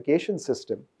higher education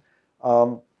system.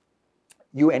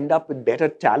 You end up with better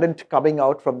talent coming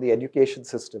out from the education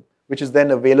system, which is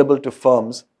then available to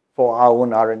firms for our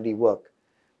own R&D work.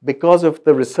 Because of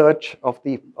the research, of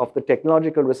the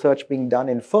technological research being done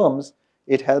in firms,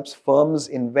 it helps firms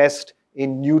invest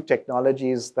in new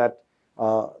technologies that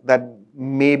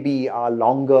maybe are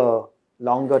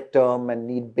longer term and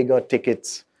need bigger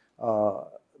tickets,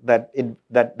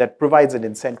 that provides an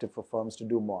incentive for firms to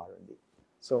do more R&D.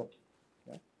 So,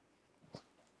 yeah.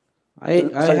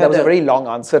 Sorry, that was a very long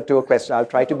answer to a question. I'll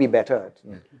try to be better at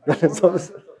it.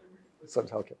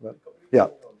 Okay, well, yeah.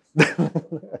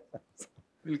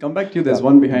 We'll come back to you. There's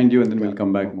one behind you, and then we'll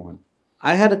come back, Mohan.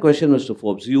 I had a question, Mr.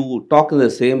 Forbes. You talk in the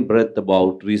same breath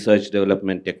about research,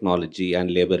 development, technology,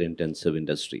 and labor-intensive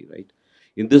industry, right?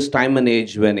 In this time and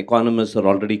age when economists are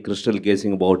already crystal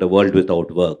gazing about a world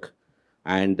without work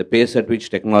and the pace at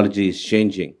which technology is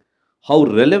changing, how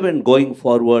relevant going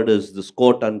forward is this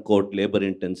quote-unquote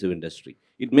labor-intensive industry?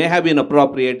 It may have been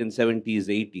appropriate in 70s,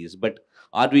 80s, but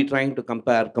are we trying to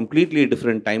compare completely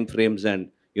different time frames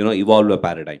and evolve a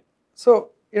paradigm?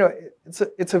 So,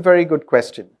 it's a very good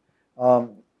question.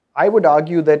 I would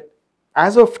argue that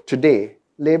as of today,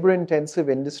 labor-intensive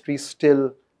industry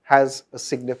still has a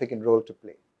significant role to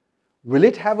play. Will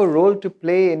it have a role to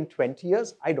play in 20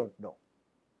 years? I don't know,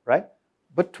 right?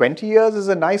 But 20 years is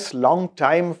a nice long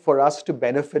time for us to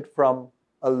benefit from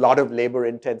a lot of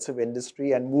labor-intensive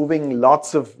industry and moving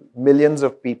lots of millions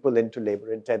of people into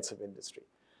labor-intensive industry.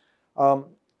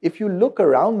 If you look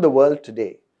around the world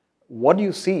today, what do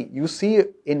you see? You see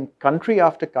in country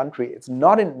after country, it's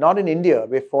not in India,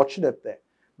 we're fortunate there,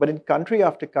 but in country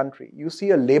after country, you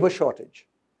see a labor shortage.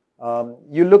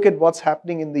 You look at what's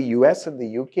happening in the US and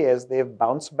the UK as they've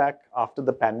bounced back after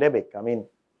the pandemic. I mean,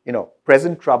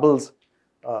 present troubles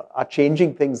are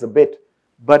changing things a bit,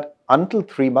 but until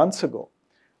 3 months ago,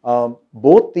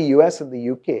 both the US and the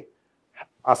UK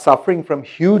are suffering from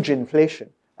huge inflation,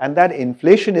 and that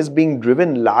inflation is being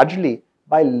driven largely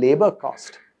by labor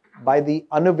cost, by the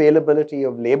unavailability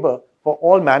of labor for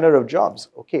all manner of jobs.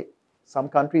 Okay, some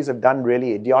countries have done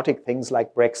really idiotic things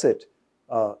like Brexit,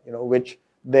 which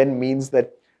then means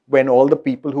that when all the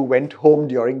people who went home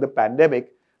during the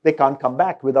pandemic, they can't come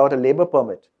back without a labor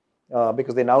permit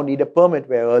because they now need a permit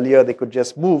where earlier they could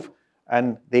just move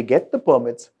and they get the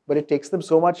permits, but it takes them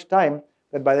so much time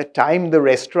that by the time the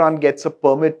restaurant gets a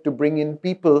permit to bring in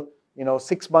people,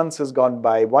 6 months has gone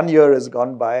by, 1 year has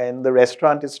gone by, and the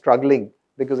restaurant is struggling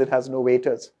because it has no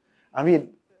waiters. I mean,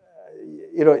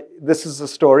 this is a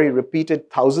story repeated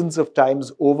thousands of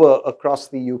times over across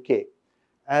the UK.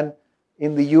 And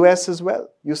in the US as well,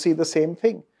 you see the same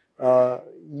thing.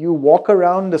 You walk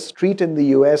around the street in the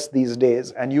US these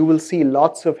days and you will see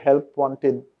lots of help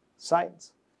wanted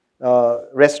signs.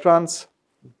 Restaurants,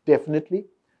 definitely,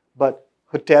 but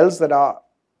hotels that are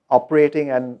operating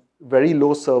at very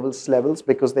low service levels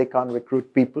because they can't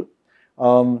recruit people.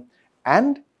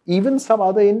 And even some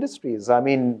other industries. I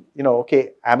mean,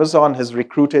 okay, Amazon has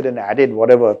recruited and added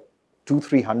whatever,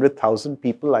 200,000-300,000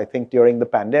 people, I think, during the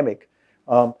pandemic.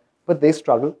 But they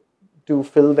struggle to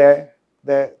fill their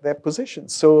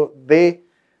positions. So this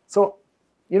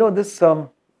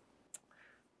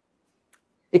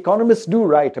economists do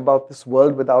write about this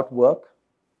world without work.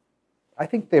 I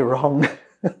think they're wrong.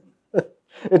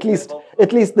 At least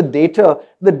the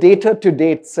data to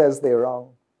date says they're wrong.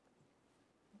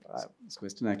 This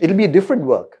question actually, it'll be a different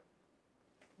work,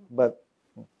 but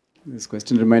this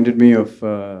question reminded me of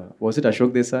was it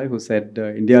Ashok Desai who said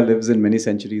India lives in many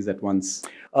centuries at once?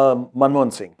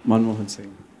 Manmohan Singh. Manmohan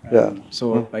Singh. Yeah.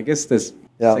 So I guess there's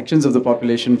sections of the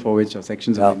population for which, or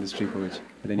sections of the industry for which.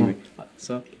 But anyway,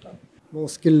 sir. More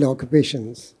skilled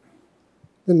occupations.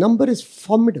 The number is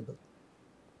formidable.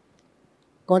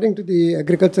 According to the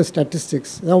agriculture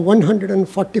statistics, there are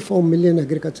 144 million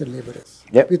agricultural laborers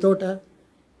without a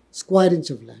square inch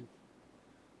of land.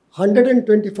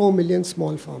 124 million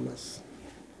small farmers.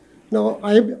 Now,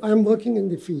 I'm working in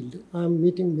the field. I'm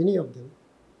meeting many of them.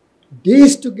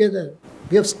 Days together,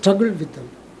 we have struggled with them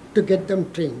to get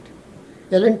them trained.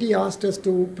 L&T asked us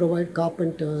to provide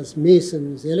carpenters,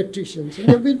 masons, electricians, and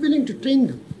they're willing to train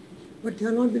them. But they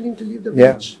are not willing to leave the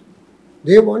village.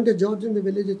 They want the jobs in the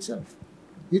village itself.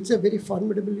 It's a very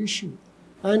formidable issue.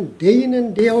 And day in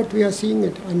and day out, we are seeing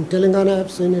it. In Telangana,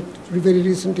 I've seen it very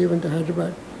recently. I went to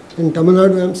Hyderabad. In Tamil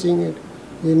Nadu, I'm seeing it.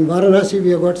 In Varanasi,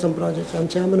 we have got some projects. I'm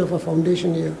chairman of a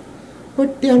foundation here.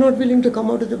 But they are not willing to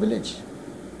come out of the village.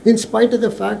 In spite of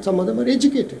the fact some of them are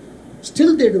educated.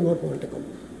 Still, they do not want to come.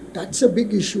 That's a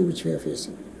big issue which we are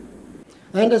facing.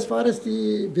 And as far as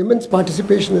the women's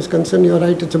participation is concerned, you're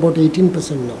right, it's about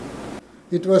 18% now.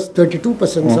 It was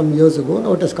 32% some years ago.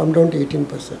 Now it has come down to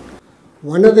 18%.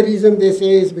 One of the reasons they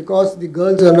say is because the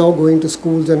girls are now going to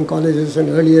schools and colleges, and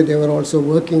earlier they were also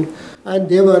working, and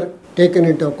they were taken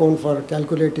into account for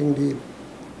calculating the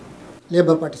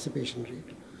labour participation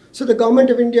rate. So the government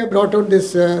of India brought out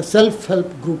this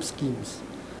self-help group schemes.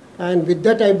 And with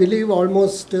that, I believe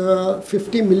almost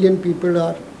 50 million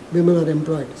women are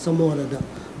employed, somehow or other.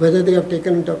 Whether they have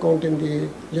taken into account in the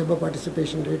labour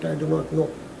participation rate, I do not know.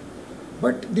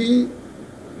 But the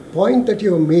point that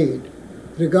you have made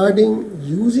regarding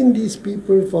using these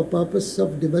people for purpose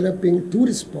of developing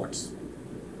tourist spots,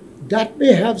 that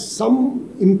may have some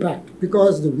impact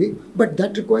because but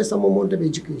that requires some amount of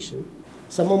education,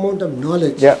 some amount of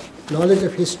knowledge, knowledge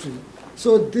of history.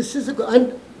 So this is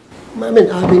and I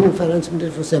mean, I've been in finance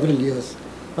ministry for several years.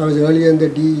 I was earlier in the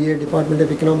DEA, Department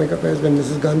of Economic Affairs, when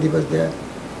Mrs. Gandhi was there.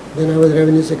 Then I was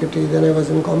Revenue Secretary. Then I was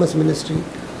in Commerce Ministry.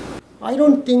 I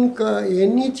don't think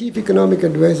any chief economic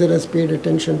advisor has paid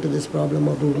attention to this problem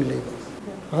of rural labour.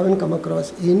 I haven't come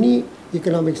across any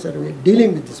economic survey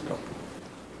dealing with this problem.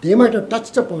 They might have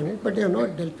touched upon it, but they have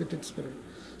not dealt with its spirit.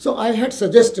 So I had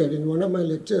suggested in one of my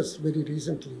lectures very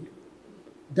recently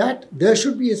that there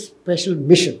should be a special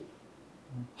mission.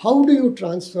 How do you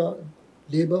transfer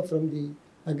labour from the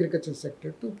agriculture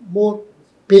sector to more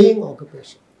paying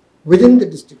occupation within the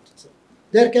district itself?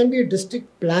 There can be a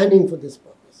district planning for this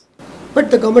purpose. But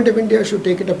the government of India should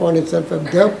take it upon itself.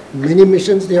 There are many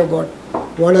missions they have got.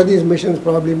 One of these missions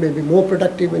probably may be more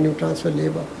productive when you transfer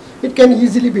labour. It can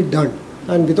easily be done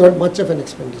and without much of an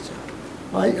expenditure.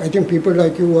 I think people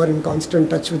like you who are in constant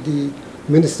touch with the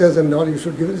ministers and all, you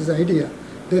should give this idea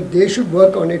that they should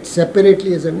work on it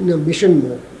separately as in a mission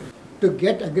mode to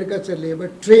get agriculture labour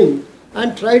trained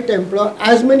and try to employ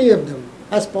as many of them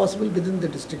as possible within the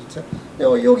district itself. You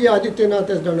know, Yogi Adityanath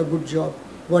has done a good job.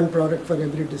 One product for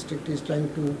every district. He is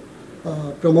trying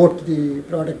to promote the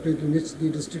product in which the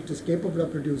district is capable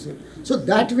of producing. So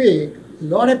that way, a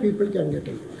lot of people can get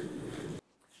involved.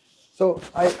 So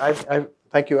I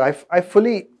thank you. I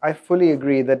fully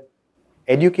agree that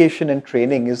education and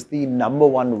training is the number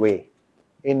one way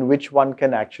in which one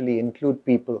can actually include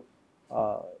people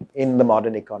in the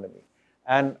modern economy.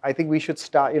 And I think we should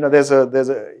start. There's a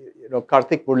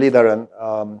Karthik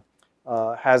Muralidharan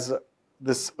has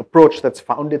this approach that's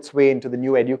found its way into the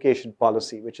new education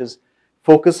policy, which is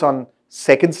focus on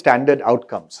second standard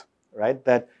outcomes, right?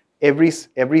 That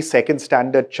every second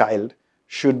standard child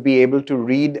should be able to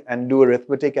read and do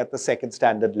arithmetic at the second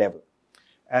standard level.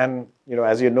 And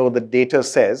as you know, the data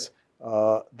says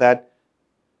that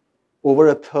over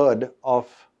a third of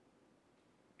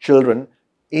children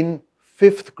in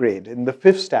fifth grade, in the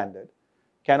fifth standard,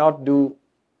 cannot do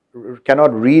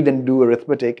cannot read and do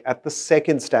arithmetic at the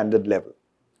second standard level,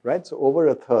 right? So over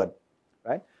a third,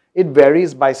 right? It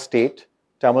varies by state.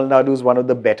 Tamil Nadu is one of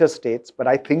the better states, but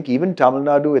I think even Tamil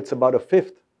Nadu, it's about a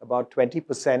fifth, about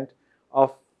 20%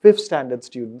 of fifth standard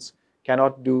students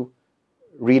cannot do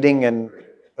reading and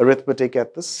arithmetic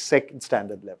at the second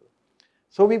standard level.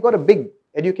 So we've got a big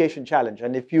education challenge,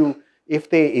 and if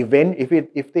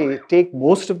they take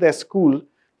most of their school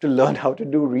to learn how to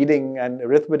do reading and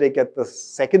arithmetic at the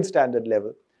second standard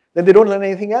level, then they don't learn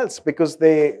anything else because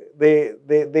they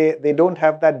don't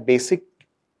have that basic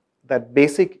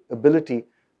ability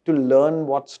to learn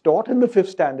what's taught in the fifth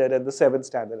standard and the seventh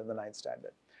standard and the ninth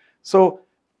standard. So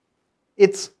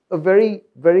it's a very,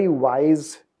 very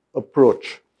wise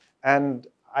approach. And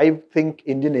I think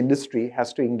Indian industry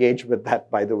has to engage with that,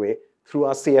 by the way, through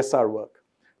our CSR work.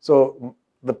 So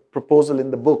the proposal in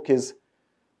the book is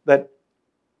that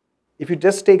if you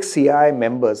just take CI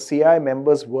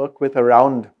members work with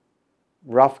around,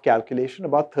 rough calculation,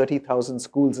 about 30,000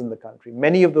 schools in the country.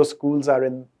 Many of those schools are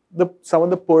in some of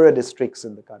the poorer districts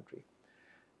in the country.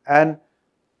 And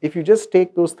if you just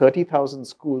take those 30,000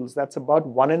 schools, that's about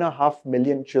 1.5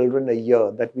 million children a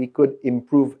year that we could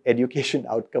improve education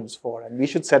outcomes for. And we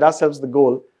should set ourselves the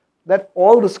goal that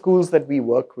all the schools that we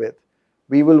work with,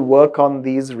 we will work on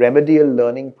these remedial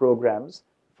learning programs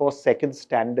for second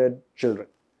standard children.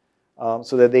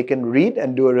 So that they can read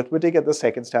and do arithmetic at the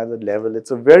second standard level. It's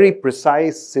a very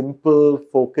precise, simple,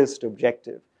 focused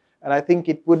objective. And I think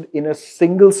it would, in a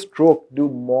single stroke, do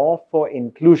more for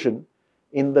inclusion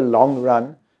in the long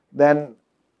run than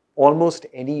almost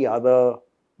any other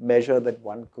measure that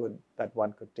one could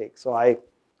take. So I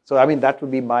mean, that would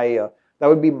be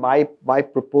my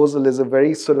proposal. Is a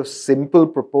very sort of simple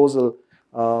proposal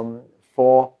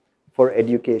for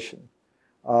education.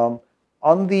 On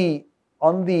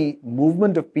the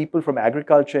movement of people from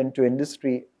agriculture into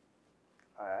industry,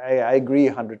 I agree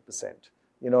 100%.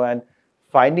 And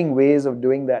finding ways of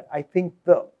doing that, I think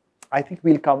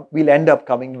we'll end up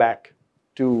coming back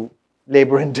to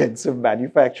labor-intensive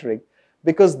manufacturing,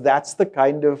 because that's the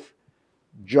kind of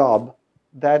job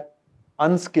that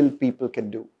unskilled people can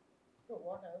do. So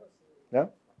what I was saying, Yeah?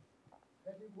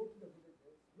 that we go to the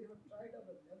villages, we have tried our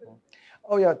level.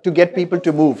 Oh yeah, to get people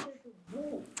to move.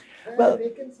 Where Well,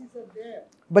 vacancies are there.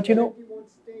 but you know, L&T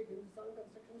wants to take, Hindustan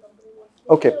Construction Company wants to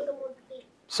take, okay. any of them want to take,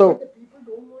 So but the people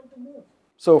don't want to move.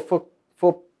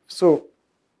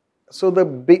 So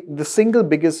the single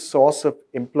biggest source of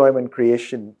employment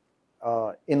creation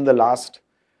in the last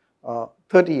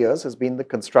 30 years has been the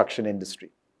construction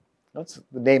industry. That's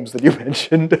the names that you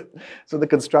mentioned. So the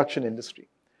construction industry.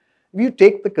 If you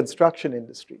take the construction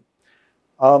industry,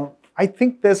 I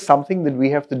think there's something that we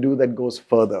have to do that goes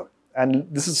further. And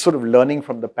this is sort of learning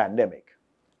from the pandemic,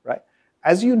 right?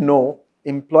 As you know,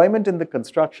 employment in the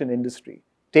construction industry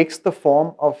takes the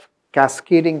form of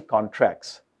cascading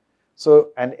contracts. So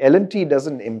an L&T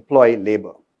doesn't employ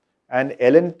labor, and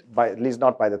at least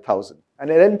not by the thousand. And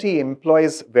L&T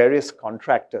employs various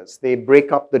contractors. They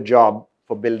break up the job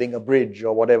for building a bridge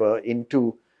or whatever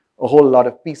into a whole lot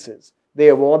of pieces. They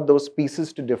award those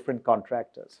pieces to different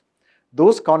contractors.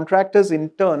 Those contractors in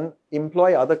turn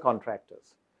employ other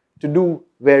contractors to do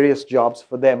various jobs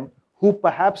for them, who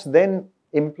perhaps then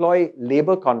employ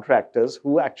labor contractors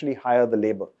who actually hire the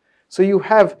labor. So you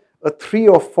have a 3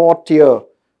 or 4 tier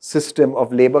system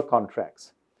of labor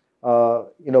contracts,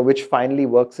 which finally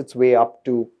works its way up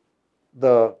to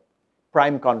the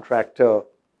prime contractor,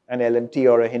 an L&T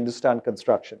or a Hindustan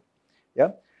Construction.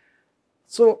 Yeah.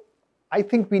 So I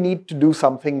think we need to do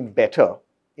something better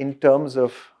in terms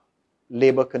of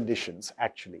labor conditions,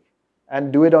 actually,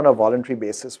 and do it on a voluntary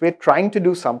basis. We're trying to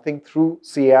do something through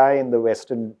CI in the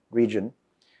Western region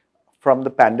from the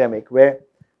pandemic, where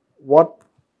what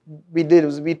we did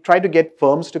was we tried to get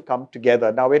firms to come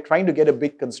together. Now we're trying to get a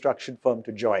big construction firm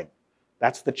to join.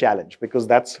 That's the challenge, because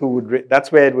that's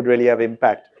where it would really have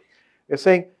impact. We're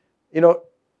saying,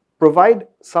 provide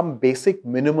some basic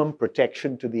minimum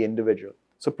protection to the individual.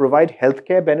 So provide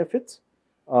healthcare benefits,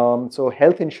 so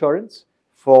health insurance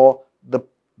for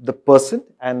the person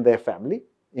and their family,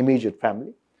 immediate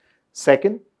family.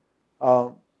 Second,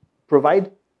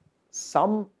 provide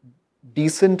some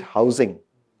decent housing,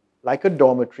 like a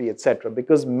dormitory, etc.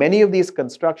 Because many of these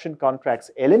construction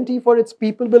contracts, L&T for its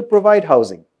people will provide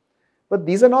housing. But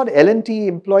these are not L&T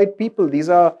employed people. These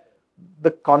are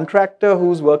the contractor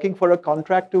who's working for a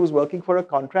contractor who's working for a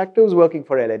contractor who's working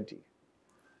for L&T.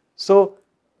 So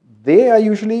they are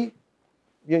usually,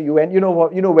 you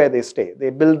know where they stay. They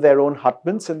build their own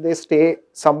hutments and they stay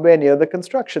somewhere near the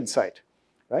construction site,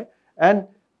 right? And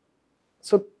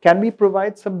so can we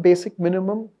provide some basic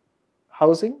minimum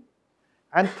housing?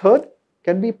 And third,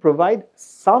 can we provide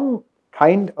some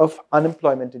kind of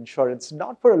unemployment insurance,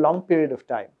 not for a long period of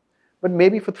time, but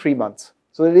maybe for 3 months.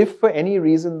 So that if for any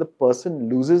reason the person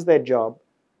loses their job,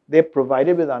 they're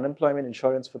provided with unemployment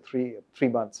insurance for three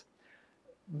months.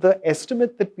 The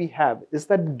estimate that we have is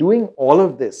that doing all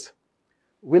of this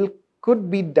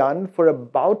could be done for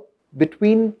about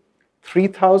between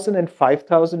 3,000 and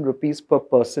 5,000 rupees per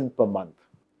person per month.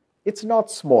 It's not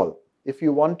small. If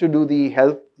you want to do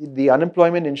the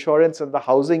unemployment insurance and the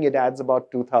housing, it adds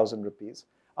about 2,000 rupees.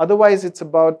 Otherwise, it's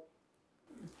about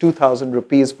 2,000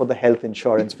 rupees for the health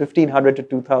insurance, 1,500 to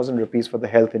 2,000 rupees for the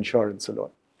health insurance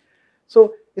alone.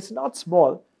 So it's not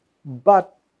small,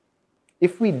 but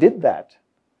if we did that,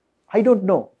 I don't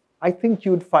know. I think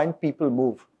you'd find people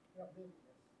move.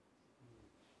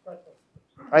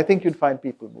 I think you'd find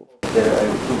people move. There are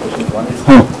two questions. One is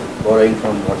borrowing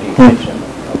from what you mentioned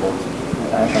about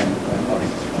and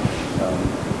audits.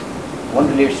 One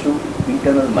relates to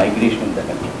internal migration in the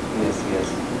country. Yes, we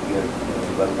are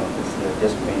working on this.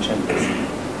 Just mentioned this.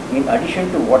 In addition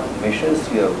to what measures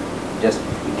you have just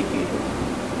indicated,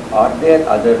 are there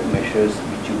other measures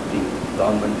which you think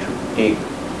government should take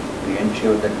to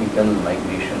ensure that internal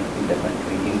migration in the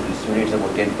country increases? Today it's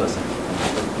about 10%,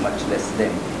 much less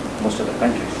than most of the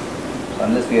countries. So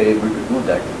unless we are able to do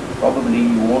that, probably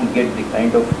you won't get the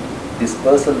kind of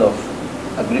dispersal of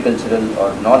agricultural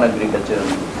or non-agricultural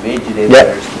wage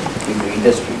laborers in the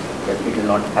industry, that it will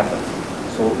not happen.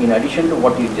 So in addition to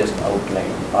what you just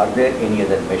outlined, are there any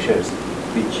other measures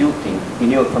which you think,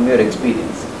 from your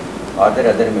experience, are there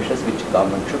other measures which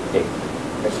government should take?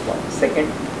 That's one.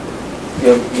 Second,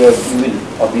 you will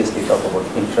obviously talk about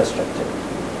infrastructure,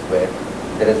 where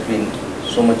there has been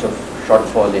so much of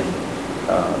shortfall in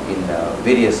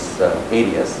various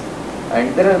areas,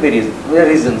 and there are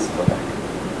reasons for that.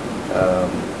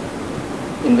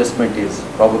 Investment is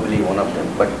probably one of them,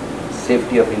 but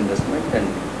safety of investment and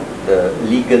the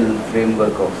legal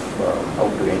framework of how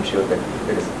to ensure that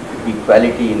there is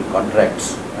equality in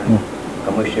contracts and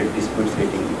commercial disputes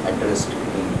getting addressed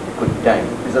in quick time.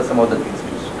 These are some of the things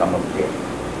which come up there.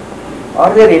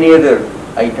 Are there any other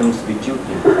items which you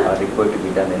think are required to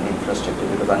be done in infrastructure?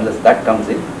 Because unless that comes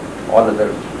in, all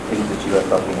other things which you are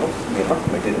talking about may not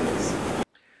materialize.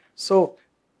 So,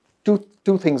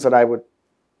 two things that I would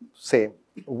say.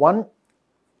 One,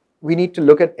 we need to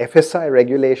look at FSI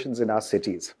regulations in our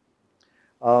cities.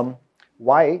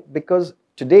 Why? Because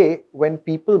today, when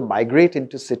people migrate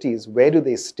into cities, where do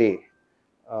they stay?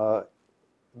 You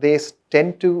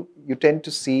tend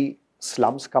to see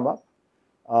slums come up.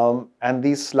 And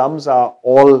these slums are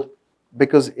all,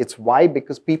 because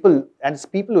people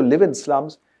who live in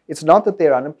slums, it's not that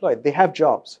they're unemployed, they have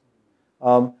jobs.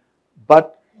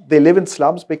 But they live in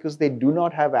slums because they do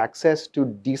not have access to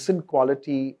decent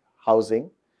quality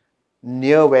housing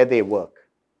near where they work,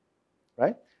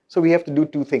 right? So we have to do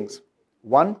two things.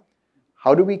 One,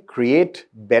 how do we create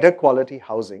better quality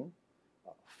housing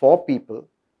for people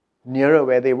nearer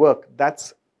where they work?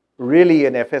 That's really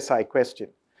an FSI question,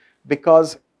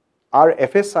 because our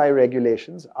FSI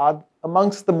regulations are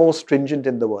amongst the most stringent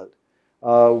in the world.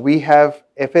 We have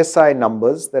FSI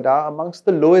numbers that are amongst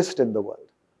the lowest in the world.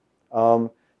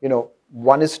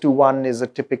 1:1 is a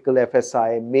typical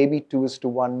FSI, maybe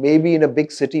 2:1, maybe in a big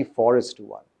city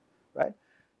 4:1, right?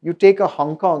 You take a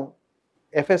Hong Kong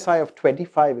FSI of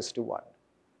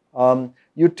 25:1.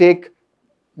 You take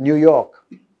New York,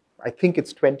 I think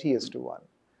it's 20:1.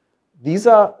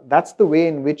 That's the way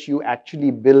in which you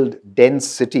actually build dense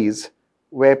cities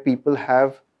where people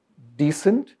have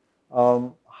decent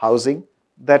housing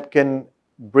that can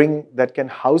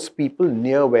house people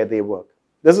near where they work.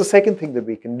 There's a second thing that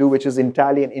we can do, which is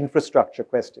entirely an infrastructure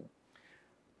question.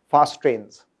 Fast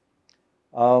trains.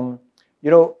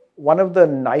 One of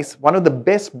the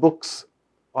best books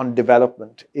on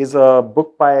development is a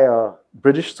book by a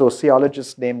British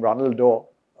sociologist named Ronald Daw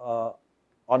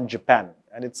on Japan,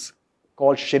 and it's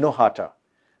called Shinohata,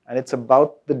 and it's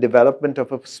about the development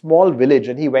of a small village,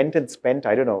 and he went and spent,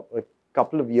 a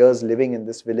couple of years living in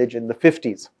this village in the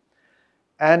 50s,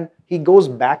 and he goes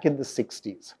back in the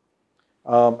 60s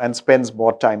and spends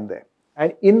more time there.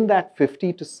 And in that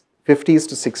 50s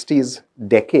to 60s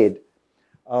decade,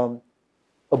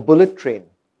 a bullet train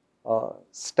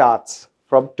starts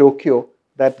from Tokyo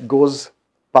that goes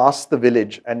past the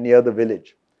village and near the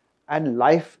village, and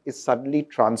life is suddenly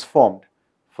transformed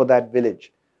for that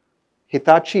village.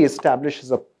 Hitachi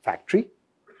establishes a factory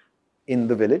in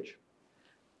the village,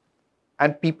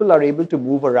 and people are able to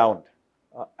move around.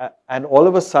 And all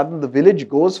of a sudden, the village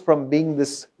goes from being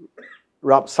this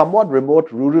somewhat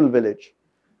remote rural village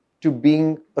to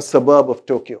being a suburb of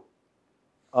Tokyo.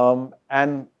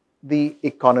 And the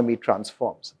economy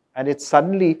transforms. And it's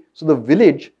suddenly, so the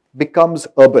village becomes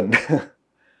urban,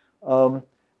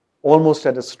 almost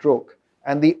at a stroke.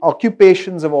 And the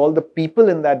occupations of all the people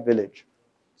in that village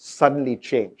suddenly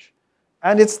change.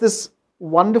 And it's this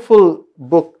wonderful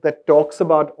book that talks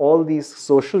about all these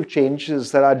social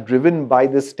changes that are driven by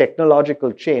this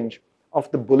technological change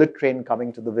of the bullet train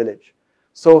coming to the village.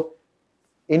 So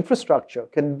infrastructure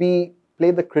can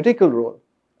play the critical role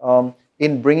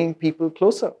in bringing people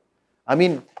closer. I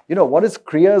mean, what is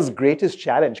Kriya's greatest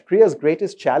challenge? Kriya's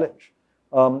greatest challenge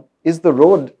is the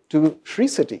road to Sri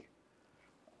City.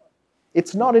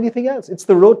 It's not anything else. It's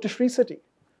the road to Sri City.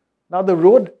 Now, the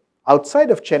road outside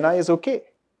of Chennai is okay.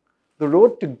 The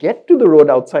road to get to the road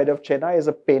outside of Chennai is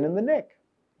a pain in the neck,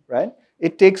 right?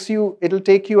 It'll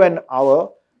take you an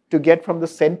hour to get from the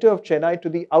center of Chennai to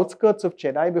the outskirts of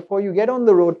Chennai before you get on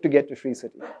the road to get to Sri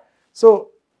City.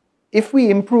 So, if we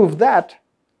improve that,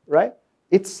 right,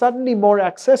 it's suddenly more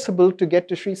accessible to get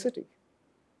to Sri City.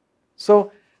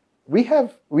 So, we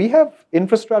have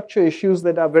infrastructure issues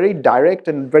that are very direct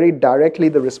and very directly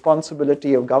the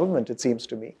responsibility of government, it seems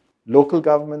to me. Local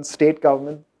government, state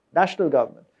government, national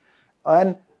government.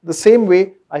 And the same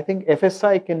way, I think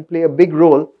FSI can play a big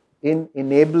role in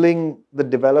enabling the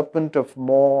development of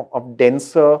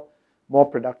denser, more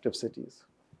productive cities.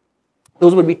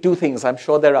 Those would be two things. I'm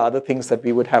sure there are other things that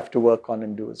we would have to work on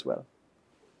and do as well.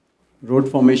 Road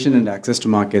formation and access to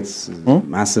markets is a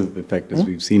massive effect, as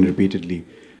we've seen repeatedly.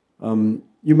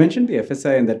 You mentioned the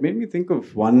FSI, and that made me think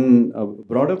of one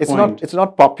broader point. It's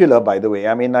not popular, by the way.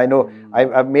 I mean, I know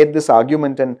I've made this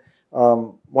argument, and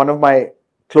one of my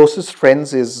closest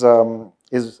friends is an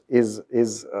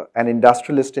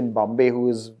industrialist in Bombay who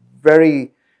is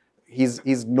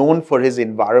he's known for his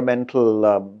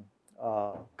environmental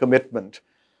commitment,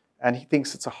 and he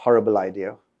thinks it's a horrible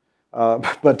idea. So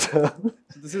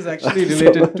this is actually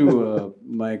related to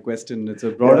my question. It's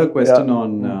a broader question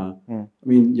on, I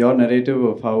mean, your narrative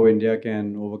of how India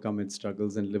can overcome its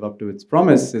struggles and live up to its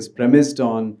promise is premised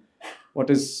on what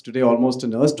is today almost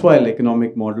an erstwhile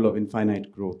economic model of infinite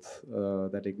growth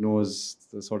that ignores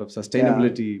the sort of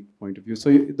sustainability point of view. So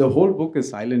the whole book is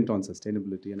silent on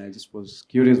sustainability, and I just was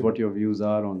curious what your views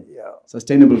are on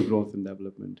sustainable growth and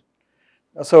development.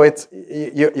 So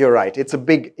you're right. It's a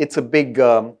big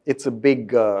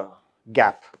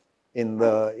gap in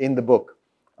the book,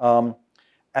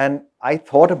 and I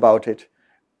thought about it,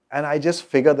 and I just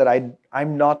figured that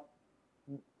I'm not.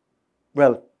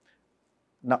 Well,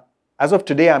 now, as of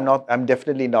today, I'm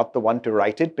definitely not the one to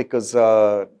write it because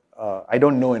I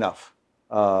don't know enough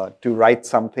to write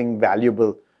something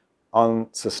valuable on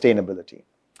sustainability.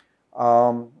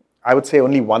 I would say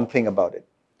only one thing about it.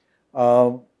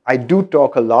 I do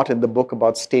talk a lot in the book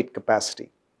about state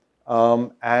capacity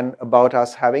and about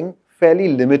us having fairly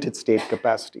limited state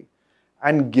capacity.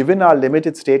 And given our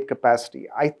limited state capacity,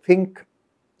 I think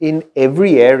in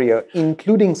every area,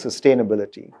 including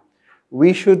sustainability,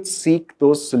 we should seek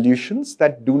those solutions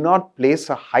that do not place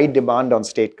a high demand on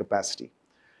state capacity.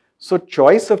 So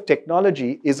choice of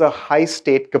technology is a high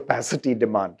state capacity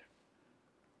demand,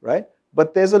 right?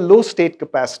 But there's a low state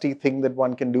capacity thing that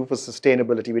one can do for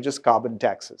sustainability, which is carbon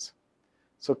taxes.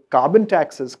 So carbon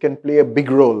taxes can play a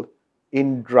big role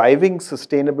in driving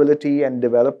sustainability and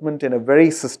development in a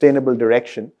very sustainable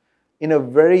direction in a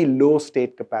very low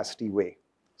state capacity way.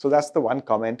 So that's the one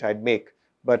comment I'd make.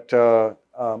 But you're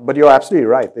absolutely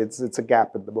right. It's a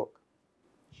gap in the book.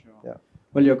 Sure. Yeah.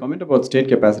 Well, your comment about state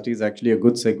capacity is actually a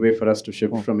good segue for us to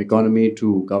shift from economy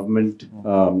to government.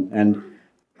 And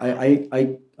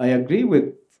I agree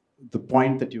with the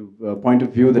point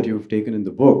of view that you've taken in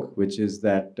the book, which is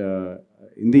that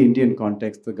in the Indian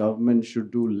context, the government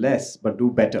should do less but do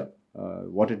better.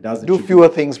 What it does, do fewer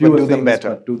things but do them better.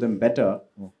 But do them better.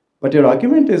 But your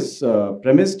argument is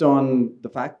premised on the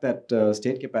fact that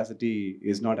state capacity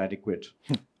is not adequate.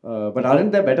 But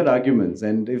aren't there better arguments?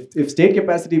 And if state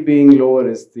capacity being lower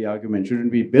is the argument,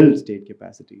 shouldn't we build state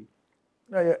capacity?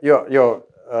 You're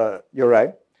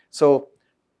right. So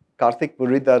Karthik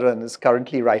Muralidharan is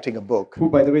currently writing a book. Who,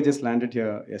 by the way, just landed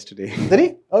here yesterday. Did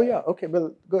he? Oh, yeah. Okay,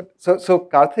 well, good. So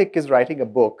Karthik is writing a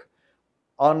book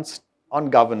on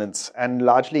governance, and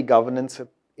largely governance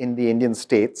in the Indian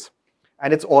states.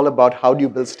 And it's all about how do you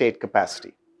build state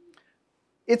capacity.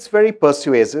 It's very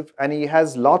persuasive, and he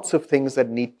has lots of things that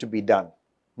need to be done.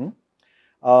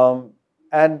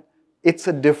 And it's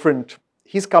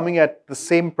he's coming at the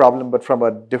same problem, but from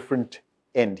a different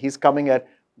end. He's coming at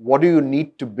what do you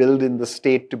need to build in the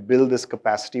state to build this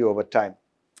capacity over time.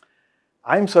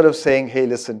 I'm sort of saying, hey,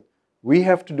 listen, we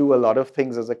have to do a lot of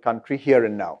things as a country here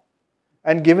and now.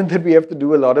 And given that we have to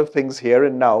do a lot of things here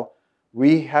and now,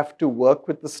 We have to work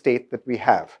with the state that we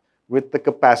have, with the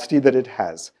capacity that it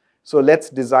has. So let's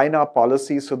design our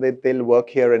policies so that they'll work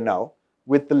here and now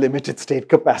with the limited state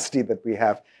capacity that we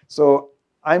have. So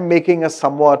I'm making a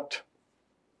somewhat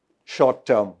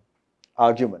short-term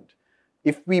argument.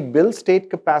 If we build state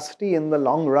capacity in the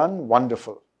long run,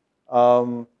 wonderful.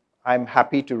 I'm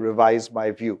happy to revise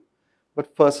my view.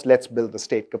 But first, let's build the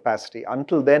state capacity.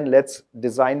 Until then, let's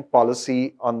design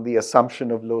policy on the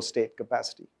assumption of low state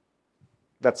capacity.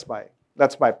 That's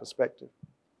my perspective.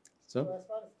 So,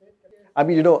 I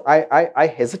mean, you know, I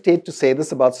hesitate to say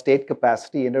this about state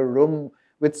capacity in a room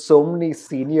with so many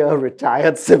senior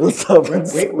retired civil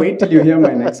servants. wait till you hear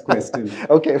my next question.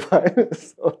 Okay, fine.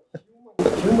 So,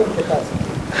 Human capacity.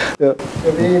 yeah.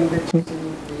 The way in which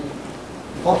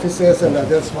the officers and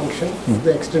others function,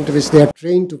 the extent to which they are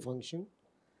trained to function.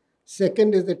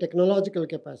 Second is the technological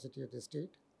capacity of the state,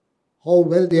 how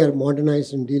well they are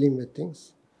modernized in dealing with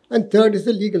things. And third is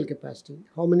the legal capacity,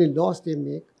 how many laws they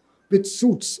make, which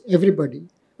suits everybody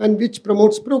and which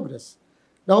promotes progress.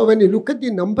 Now, when you look at the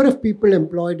number of people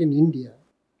employed in India,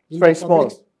 in very the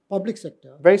small. public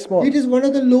sector, Very small. it is one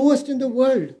of the lowest in the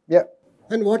world. Yeah.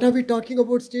 And what are we talking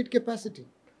about state capacity?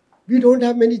 We don't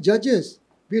have many judges.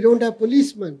 We don't have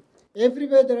policemen.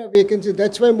 Everywhere there are vacancies.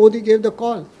 That's why Modi gave the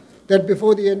call that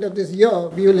before the end of this year,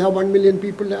 we will have 1 million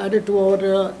people added to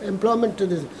our employment to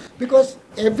this. Because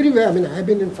everywhere, I mean, I've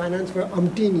been in finance for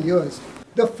umpteen years.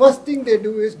 The first thing they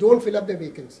do is don't fill up the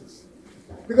vacancies.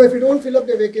 Because if you don't fill up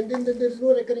the vacancies, then there is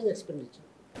no recurring expenditure.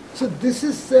 So this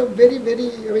is a very,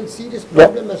 very, serious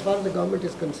problem as far as the government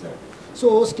is concerned.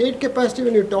 So state capacity,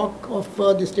 when you talk of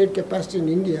the state capacity in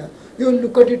India, you will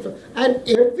look at it, and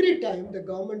every time the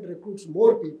government recruits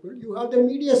more people, you have the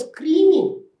media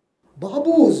screaming,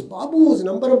 Babus, Babus,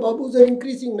 number of Babus are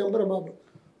increasing, number of Babus.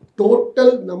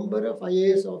 Total number of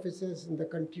IAS officers in the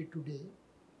country today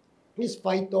is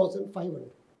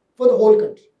 5,500 for the whole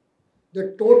country.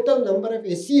 The total number of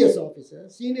SCS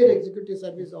officers, Senior Executive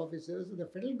Service Officers, in the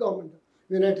federal government of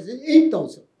the United States,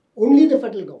 8,000. Only the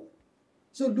federal government.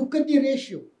 So look at the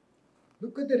ratio.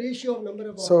 Look at the ratio of number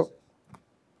of officers.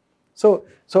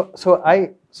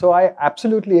 So I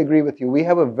absolutely agree with you. We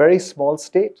have a very small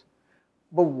state,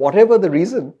 but whatever the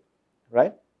reason,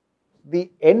 right, the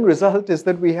end result is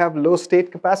that we have low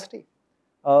state capacity.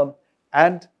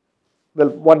 And well,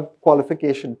 one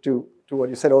qualification to what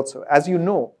you said also, as you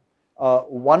know,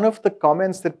 one of the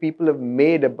comments that people have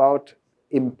made about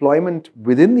employment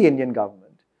within the Indian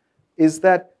government is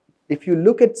that if you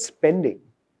look at spending,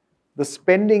 the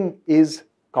spending is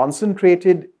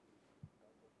concentrated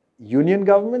union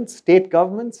governments, state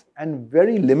governments, and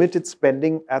very limited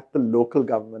spending at the local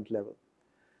government level.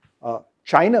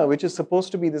 China, which is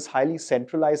supposed to be this highly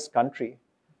centralized country,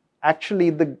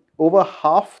 actually over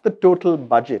half the total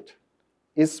budget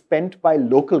is spent by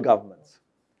local governments,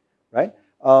 right?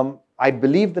 I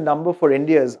believe the number for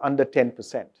India is under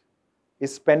 10%,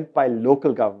 is spent by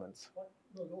local governments.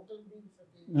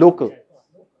 Local,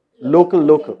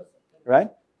 right?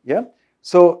 Yeah.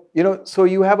 So, so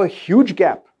you have a huge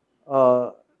gap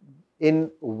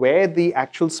in where the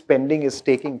actual spending is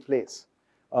taking place.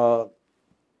 A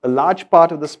large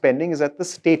part of the spending is at the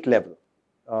state level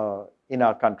in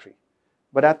our country,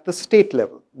 but at the state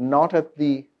level, not at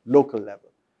the local level.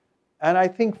 And I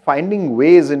think finding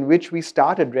ways in which we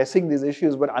start addressing these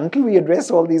issues, but until we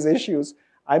address all these issues,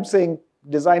 I'm saying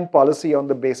design policy on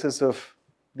the basis of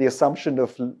the assumption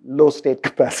of low state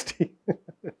capacity.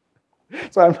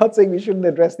 So I'm not saying we shouldn't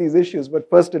address these issues, but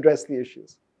first address the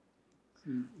issues.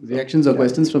 Reactions or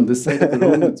questions from this side of the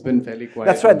room? It's been fairly quiet.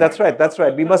 That's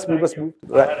right. We must move.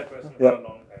 I had a question for a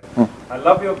long time. I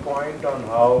love your point on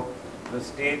how the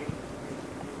state,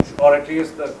 or at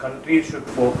least the country, should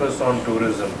focus on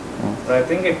tourism. But I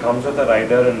think it comes with a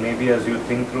rider, and maybe as you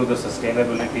think through the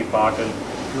sustainability part and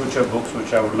future books,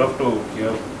 which I would love to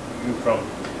hear you from,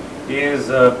 is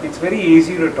it's very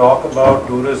easy to talk about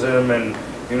tourism and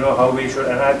how we should,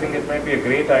 and I think it might be a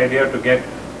great idea to get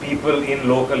people in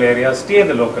local areas, stay in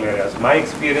the local areas. My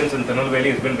experience in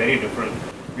Tirunelveli has been very different.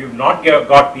 We've not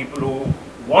got people who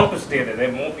want to stay there. There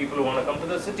are more people who want to come to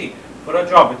the city for a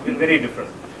job. It's been very different.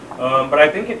 But I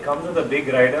think it comes with a big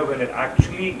rider when it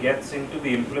actually gets into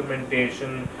the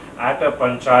implementation at a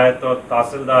panchayat or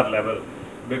tahsildar level.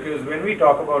 Because when we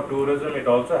talk about tourism, it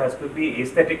also has to be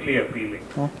aesthetically appealing.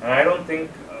 And I don't think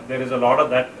there is a lot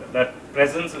of that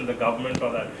presence in the government,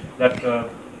 or that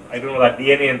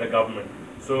DNA in the government.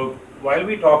 So while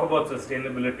we talk about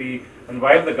sustainability, and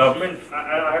while the government,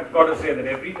 I've got to say that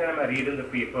every time I read in the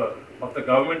paper of the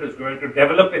government is going to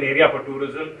develop an area for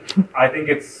tourism, I think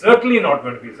it's certainly not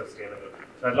going to be sustainable.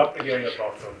 I'd love to hear your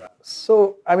thoughts on that.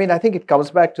 So, I mean, I think it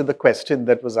comes back to the question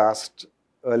that was asked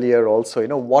earlier also,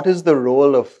 what is the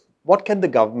role of, what can the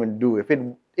government do?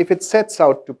 If it sets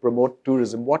out to promote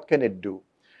tourism, what can it do?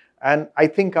 And I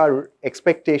think our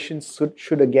expectations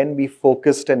should again be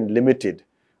focused and limited,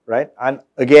 right? And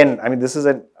again, I mean,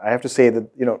 I have to say that,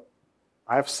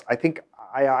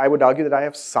 I would argue that I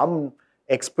have some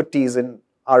expertise in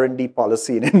R&D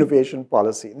policy, in innovation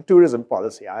policy, in tourism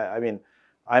policy. I mean,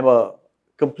 I'm a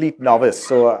complete novice,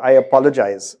 so I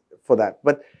apologize for that.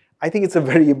 But I think it's a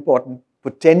very important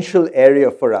potential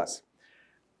area for us.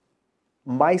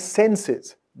 My sense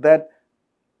is that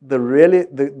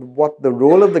what the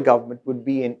role of the government would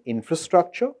be in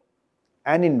infrastructure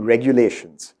and in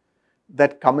regulations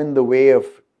that come in the way of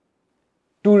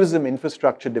tourism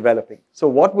infrastructure developing. So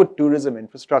what would tourism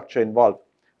infrastructure involve?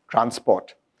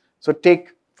 Transport. So take,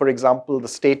 for example, the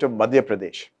state of Madhya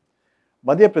Pradesh.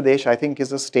 Madhya Pradesh, I think,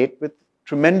 is a state with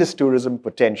tremendous tourism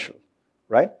potential,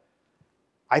 right?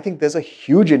 I think there's a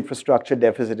huge infrastructure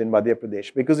deficit in Madhya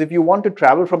Pradesh, because if you want to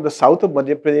travel from the south of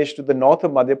Madhya Pradesh to the north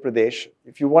of Madhya Pradesh,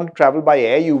 if you want to travel by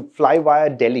air, you fly via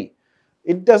Delhi.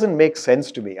 It doesn't make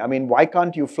sense to me. I mean, why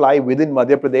can't you fly within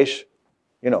Madhya Pradesh,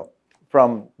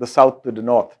 from the south to the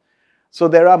north? So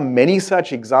there are many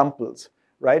such examples,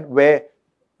 right, where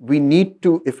we need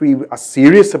to, if we are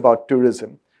serious about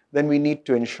tourism, then we need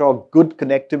to ensure good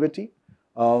connectivity,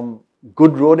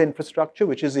 good road infrastructure,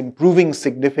 which is improving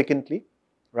significantly,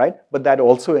 right? But that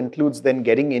also includes then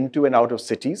getting into and out of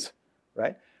cities,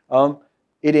 right?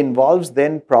 It involves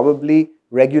then probably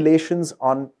regulations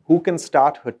on who can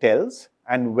start hotels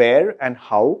and where and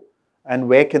how and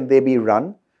where can they be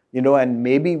run, and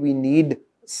maybe we need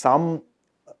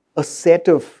a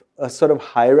sort of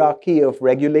hierarchy of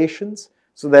regulations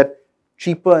so that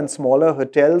cheaper and smaller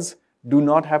hotels do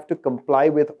not have to comply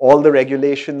with all the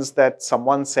regulations that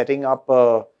someone setting up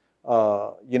a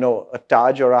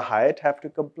Taj or a Hyatt have to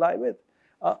comply with.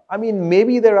 I mean,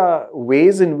 maybe there are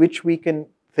ways in which we can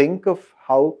think of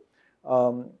how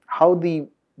the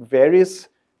various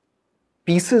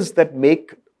pieces that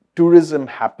make tourism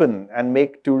happen and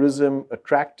make tourism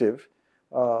attractive.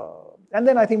 And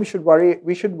then I think we should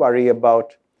worry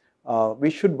about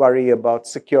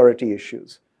security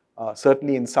issues,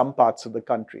 certainly in some parts of the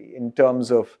country, in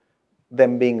terms of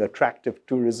them being attractive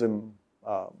tourism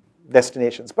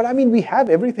destinations. But I mean, we have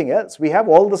everything else. We have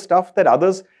all the stuff that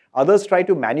others try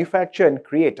to manufacture and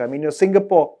create. I mean,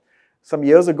 Singapore, some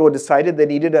years ago, decided they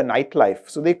needed a nightlife,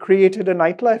 so they created a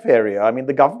nightlife area. I mean,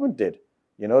 the government did.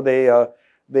 They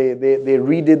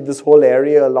redid this whole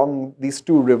area along these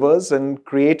two rivers and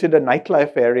created a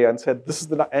nightlife area and said, this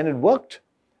is and it worked,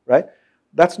 right?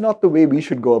 That's not the way we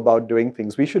should go about doing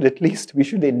things. We should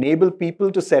enable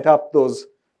people to set up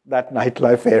that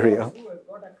nightlife area.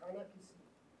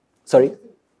 Sorry?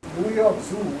 New York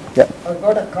Zoo has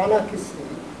got a Kanakis,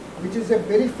 which is a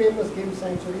very famous game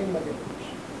sanctuary in Madhya Pradesh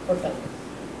for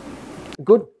tigers.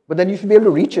 Good, but then you should be able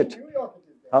to reach it. New York it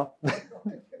is Huh?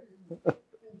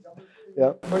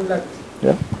 Yeah.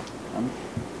 Yeah.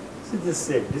 So this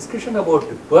discussion about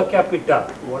per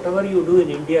capita, whatever you do in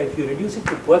India, if you reduce it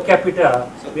to per capita,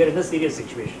 we are in a serious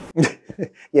situation. Yes.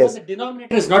 Because the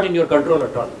denominator is not in your control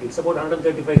at all. It's about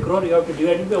 135 crore, you have to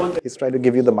divide it by 1. He's trying to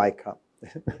give you the mic, huh?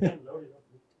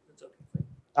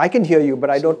 I can hear you, but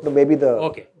I don't know, maybe the...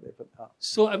 Okay.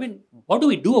 So, I mean, what do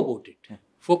we do about it?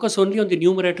 Focus only on the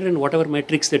numerator and whatever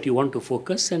metrics that you want to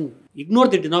focus and ignore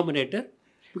the denominator,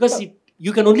 because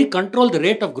you can only control the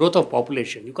rate of growth of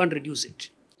population. You can't reduce it.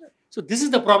 So this is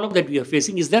the problem that we are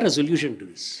facing. Is there a solution to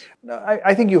this? No,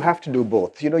 I think you have to do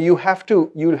both. You have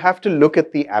to look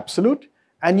at the absolute,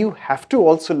 and you have to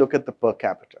also look at the per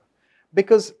capita.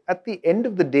 Because at the end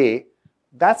of the day,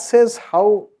 that says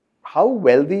how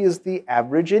wealthy is the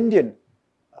average Indian,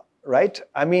 right?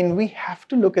 I mean, we have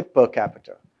to look at per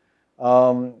capita.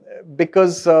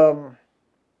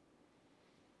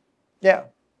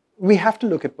 We have to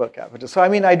look at per capita. So, I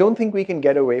mean, I don't think we can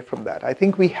get away from that. I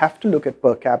think we have to look at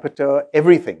per capita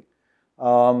everything.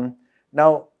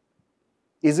 Now,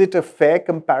 is it a fair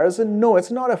comparison? No, it's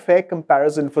not a fair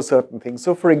comparison for certain things.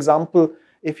 So, for example,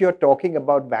 if you're talking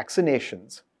about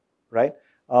vaccinations, right,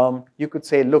 you could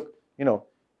say, look,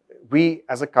 we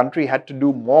as a country had to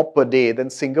do more per day than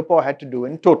Singapore had to do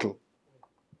in total,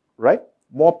 right?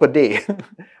 More per day,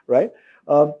 right?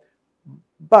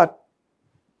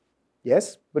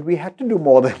 Yes, but we had to do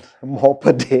more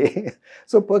per day.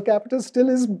 So per capita still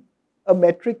is a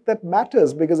metric that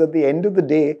matters, because at the end of the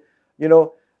day,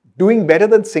 doing better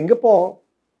than Singapore,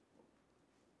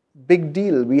 big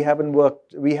deal. We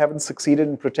haven't succeeded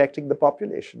in protecting the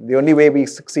population. The only way we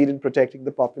succeed in protecting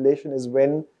the population is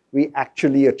when we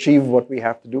actually achieve what we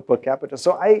have to do per capita.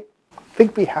 So I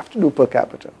think we have to do per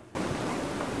capita.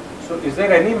 So is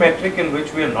there any metric in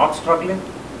which we are not struggling?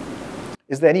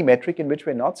 Is there any metric in which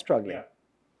we're not struggling? Yeah.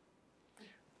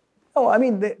 No, I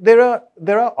mean, there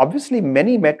are obviously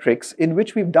many metrics in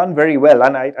which we've done very well,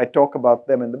 and I talk about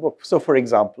them in the book. So, for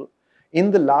example,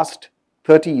 in the last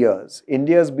 30 years,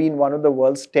 India has been one of the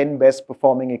world's 10 best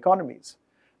performing economies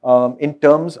in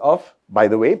terms of, by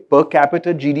the way, per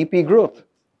capita GDP growth,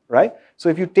 right? So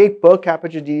if you take per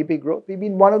capita GDP growth, we've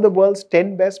been one of the world's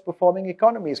 10 best performing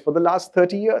economies for the last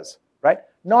 30 years, right?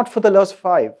 Not for the last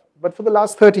 5, but for the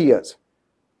last 30 years,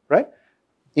 right?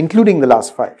 Including the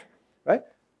last 5, right?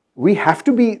 We have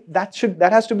to be, that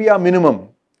has to be our minimum,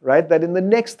 right? That in the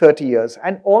next 30 years,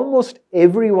 and almost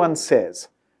everyone says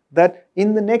that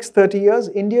in the next 30 years,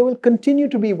 India will continue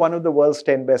to be one of the world's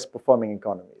 10 best performing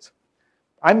economies.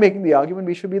 I'm making the argument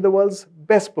we should be the world's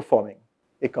best performing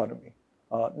economy,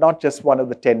 not just one of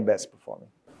the 10 best performing.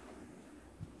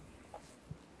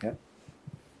 Yeah.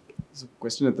 There's a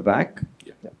question at the back.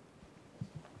 Yeah.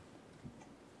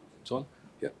 John?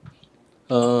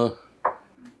 Yeah.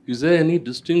 Is there any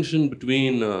distinction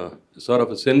between sort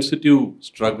of a sensitive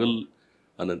struggle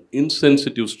and an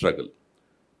insensitive struggle?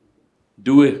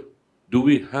 Do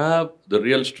we have the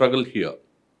real struggle here?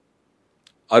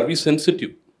 Are we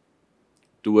sensitive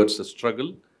towards the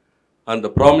struggle and the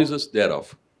promises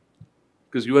thereof?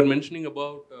 Because you were mentioning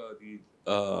about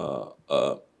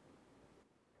a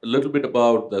little bit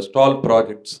about the stall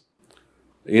projects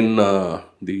in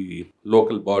the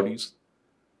local bodies,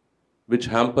 which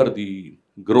hamper the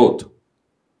growth.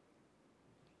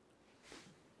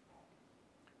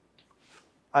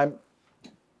 I'm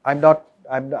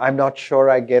not sure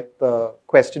I get the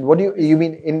question. What do you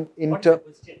mean in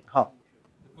terms? The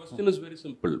question is very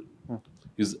simple.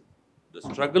 Is the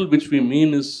struggle which we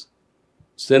mean is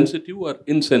sensitive or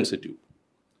insensitive?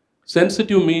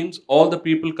 Sensitive means all the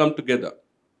people come together.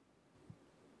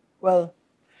 Well,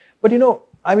 but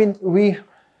I mean,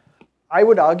 I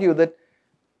would argue that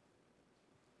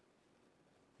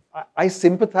I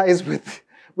sympathize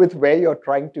with where you're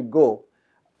trying to go.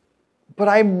 But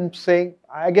I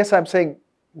guess I'm saying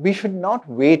we should not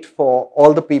wait for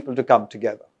all the people to come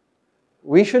together.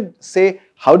 We should say,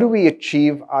 how do we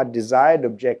achieve our desired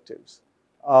objectives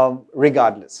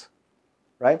regardless,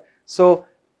 right? So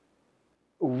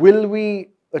will we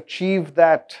achieve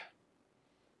that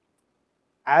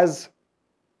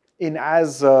in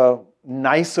as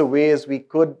nice a way as we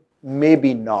could?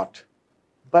 Maybe not.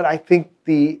 But I think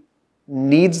the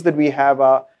needs that we have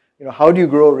are, how do you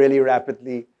grow really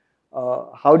rapidly?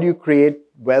 How do you create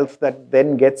wealth that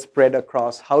then gets spread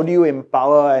across? How do you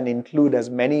empower and include as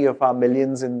many of our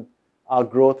millions in our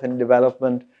growth and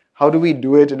development? How do we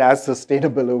do it in as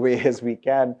sustainable a way as we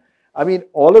can? I mean,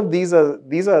 all of these are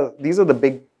the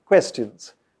big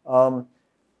questions.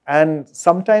 And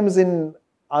sometimes in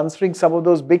answering some of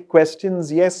those big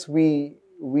questions, yes, we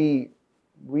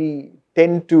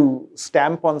tend to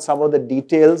stamp on some of the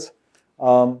details,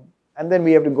 and then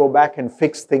we have to go back and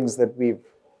fix things that we've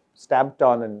stamped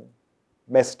on and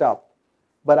messed up.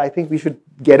 But I think we should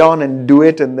get on and do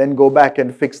it and then go back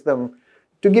and fix them.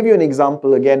 To give you an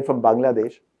example again from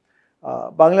Bangladesh,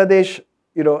 Bangladesh,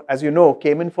 as you know,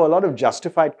 came in for a lot of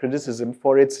justified criticism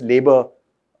for its labor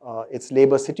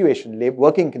situation,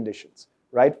 working conditions,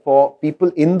 right? For people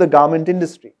in the garment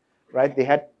industry, right? They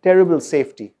had terrible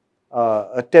safety,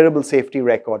 a terrible safety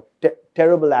record,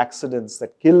 terrible accidents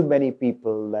that killed many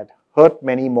people, that hurt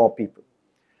many more people.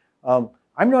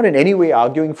 I'm not in any way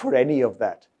arguing for any of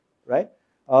that, right?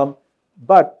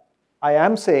 But I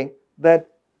am saying that,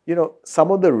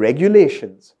 some of the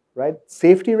regulations, right?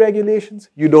 Safety regulations,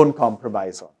 you don't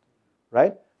compromise on,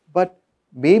 right? But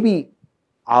maybe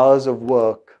hours of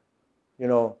work,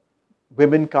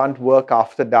 women can't work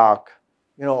after dark,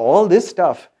 all this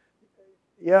stuff.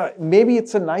 Yeah, maybe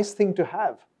it's a nice thing to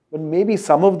have, but maybe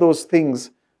some of those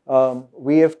things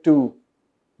we have to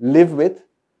live with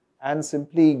and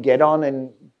simply get on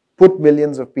and put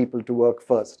millions of people to work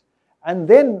first. And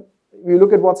then you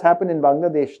look at what's happened in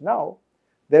Bangladesh now,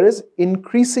 there is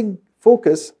increasing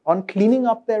focus on cleaning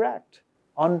up their act,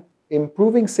 on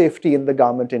improving safety in the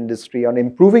garment industry, on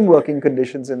improving working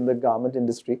conditions in the garment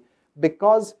industry,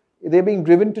 because they're being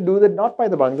driven to do that not by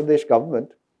the Bangladesh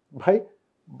government,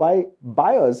 by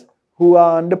buyers who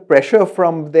are under pressure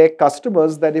from their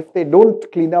customers that if they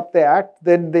don't clean up their act,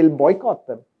 then they'll boycott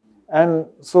them. And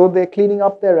so they're cleaning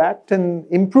up their act and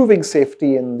improving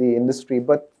safety in the industry.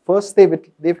 But first,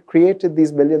 they've created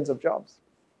these millions of jobs.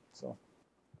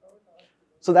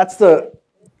 So that's the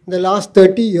In the last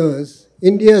 30 years,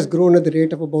 India has grown at the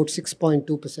rate of about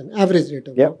 6.2%, average rate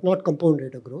of growth, not compound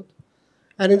rate of growth.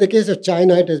 And in the case of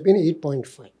China, it has been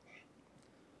 8.5.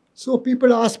 So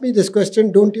people ask me this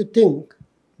question, don't you think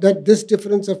that this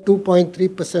difference of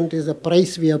 2.3% is a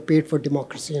price we have paid for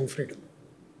democracy and freedom?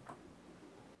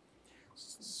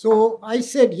 So I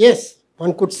said, yes,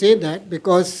 one could say that,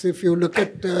 because if you look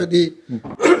at the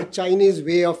Chinese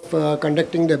way of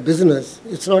conducting their business,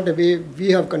 it's not the way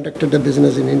we have conducted the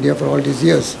business in India for all these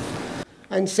years.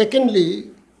 And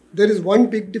secondly, there is one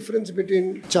big difference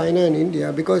between China and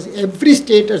India, because every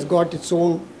state has got its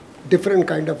own different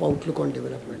kind of outlook on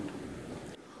development.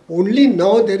 Only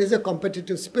now there is a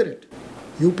competitive spirit.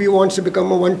 UP wants to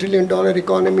become a $1 trillion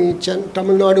economy,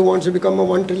 Tamil Nadu wants to become a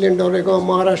 $1 trillion economy,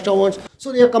 Maharashtra wants,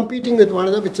 so they are competing with one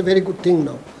another, which is a very good thing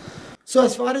now. So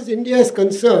as far as India is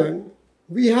concerned,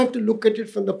 we have to look at it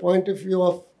from the point of view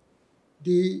of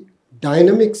the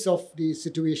dynamics of the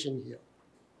situation here.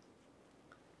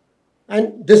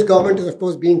 And this government is, of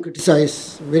course, being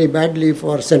criticized very badly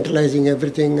for centralizing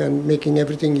everything and making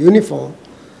everything uniform.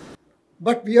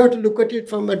 But we have to look at it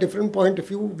from a different point of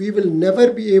view. We will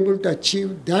never be able to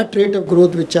achieve that rate of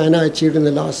growth which China achieved in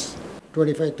the last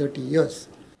 25, 30 years.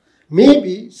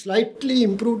 Maybe slightly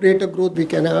improved rate of growth we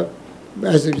can have,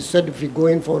 as I said, if we go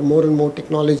in for more and more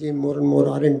technology and more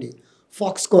R&D.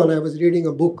 Foxconn, I was reading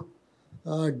a book,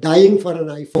 Dying for an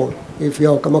iPhone. If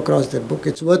you have come across that book,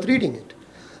 it's worth reading it.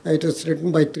 It was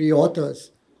written by 3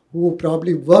 authors who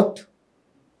probably worked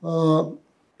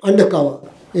undercover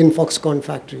in Foxconn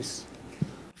factories.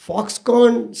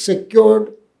 Foxconn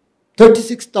secured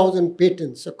 36,000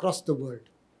 patents across the world.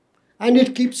 And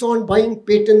it keeps on buying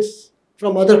patents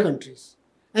from other countries.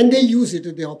 And they use it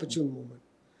at the opportune moment.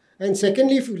 And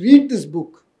secondly, if you read this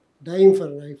book, Dying for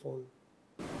an iPhone,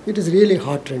 it is really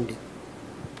heartrending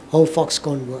how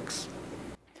Foxconn works.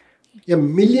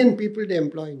 1 million people they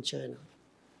employ in China.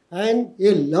 And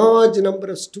a large number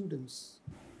of students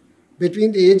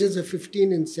between the ages of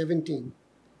 15 and 17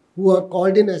 who are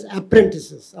called in as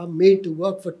apprentices are made to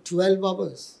work for 12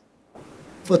 hours.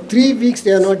 For 3 weeks,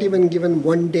 they are not even given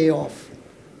 1 day off.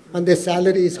 And their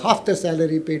salary is half the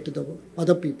salary paid to the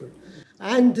other people.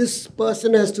 And this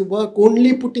person has to work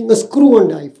only putting a screw on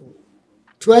the iPhone.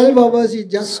 12 hours, he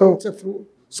just puts a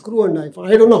screw on the iPhone.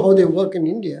 I don't know how they work in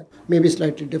India, maybe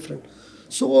slightly different.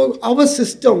 So our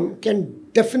system can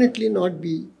definitely not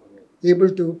be able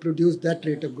to produce that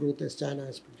rate of growth as China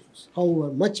has produced,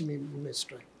 however much we may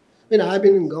try. I mean, I've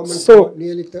been in government for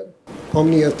nearly, how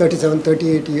many years, 37,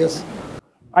 38 years.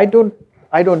 I don't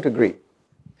agree.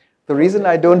 The reason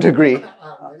I don't agree,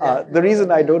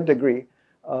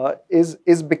 is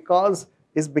because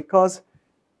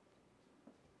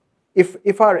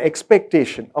if our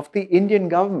expectation of the Indian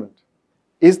government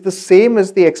is the same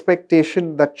as the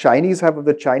expectation that Chinese have of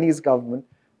the Chinese government,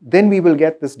 then we will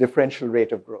get this differential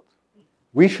rate of growth.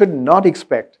 We should not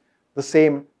expect the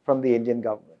same from the Indian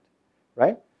government,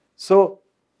 right? So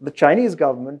the Chinese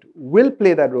government will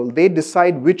play that role. They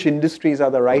decide which industries are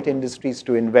the right industries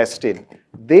to invest in.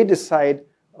 They decide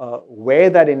where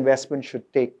that investment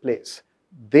should take place.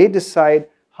 They decide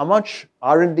how much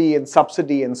R&D and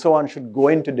subsidy and so on should go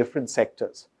into different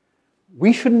sectors.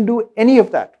 We shouldn't do any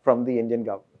of that from the Indian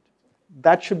government.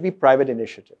 That should be private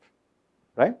initiative,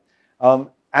 right?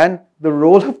 And the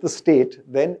role of the state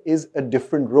then is a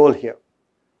different role here.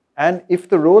 And if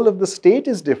the role of the state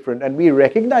is different, and we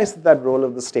recognize that that role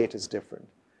of the state is different,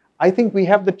 I think we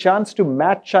have the chance to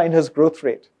match China's growth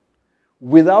rate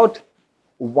without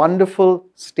wonderful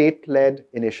state-led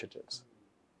initiatives.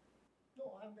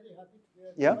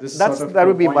 Yeah, that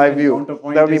would be my view. That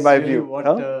would be my view.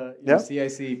 What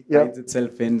CIC prides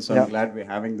itself in, so I'm glad we're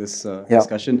having this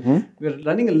discussion. We're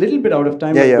running a little bit out of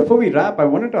time. But before we wrap, I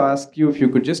wanted to ask you if you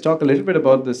could just talk a little bit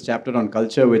about this chapter on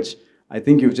culture, which I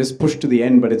think you've just pushed to the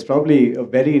end, but it's probably a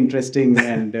very interesting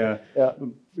and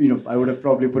I would have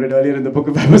probably put it earlier in the book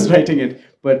if I was writing it.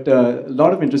 But a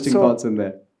lot of interesting thoughts in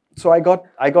there. So I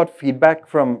got feedback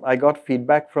from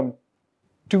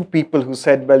 2 people who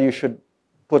said, well, you should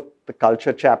put the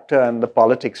culture chapter and the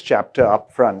politics chapter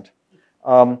up front.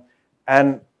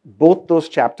 And both those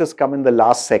chapters come in the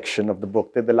last section of the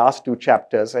book. They're the last 2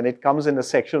 chapters, and it comes in a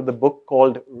section of the book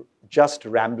called Just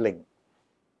Rambling.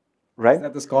 Right? Is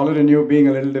that the scholar in you being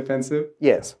a little defensive?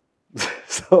 Yes.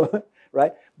 So,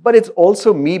 right? But it's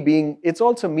also me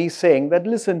saying that,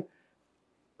 listen,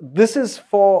 this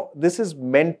is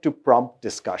meant to prompt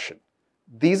discussion.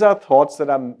 These are thoughts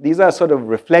these are sort of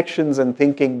reflections and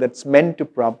thinking that's meant to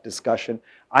prompt discussion.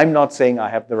 I'm not saying I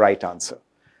have the right answer.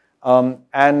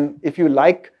 And if you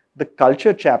like, the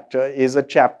culture chapter is a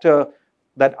chapter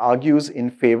that argues in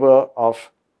favor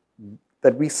of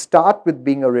that we start with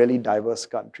being a really diverse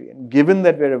country. And given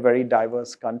that we're a very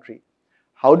diverse country,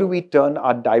 how do we turn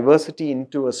our diversity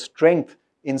into a strength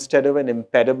instead of an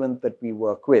impediment that we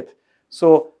work with?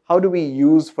 So how do we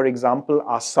use, for example,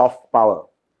 our soft power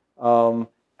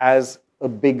as a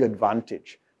big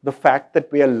advantage? The fact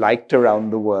that we are liked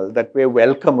around the world, that we're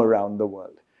welcome around the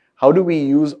world. How do we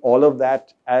use all of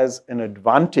that as an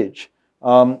advantage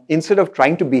instead of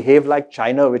trying to behave like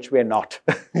China, which we're not?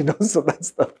 So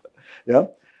that's the, yeah.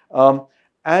 How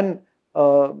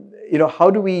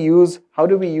do we use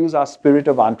our spirit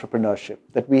of entrepreneurship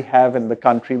that we have in the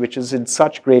country, which is in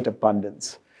such great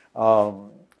abundance?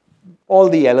 All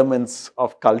the elements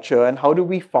of culture, and how do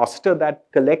we foster that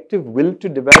collective will to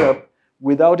develop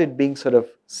without it being sort of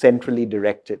centrally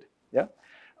directed? Yeah.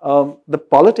 The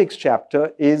politics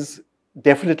chapter is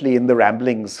definitely in the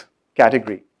ramblings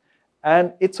category.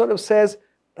 And it sort of says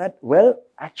that, well,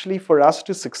 actually for us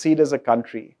to succeed as a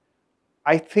country,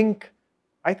 I think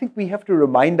we have to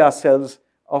remind ourselves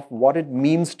of what it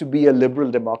means to be a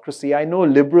liberal democracy. I know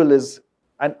liberal is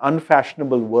an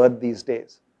unfashionable word these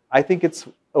days. I think it's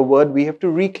a word we have to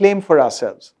reclaim for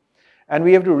ourselves. And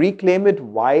we have to reclaim it.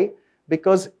 Why?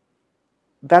 Because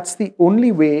that's the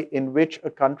only way in which a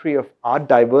country of our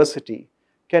diversity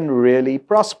can really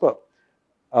prosper.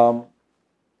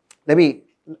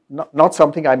 Not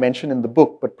something I mentioned in the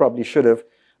book, but probably should have.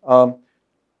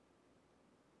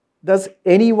 Does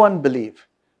anyone believe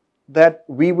that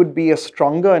we would be a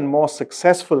stronger and more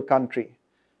successful country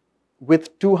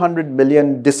with 200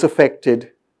 million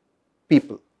disaffected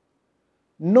people?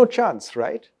 No chance,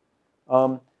 right?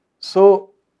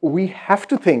 So we have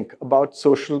to think about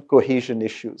social cohesion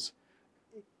issues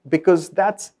because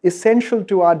that's essential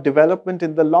to our development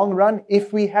in the long run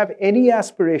if we have any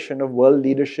aspiration of world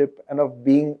leadership and of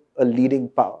being a leading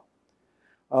power.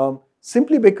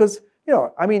 Simply because,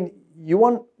 one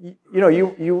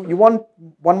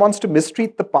wants to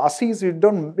mistreat the Parsis. We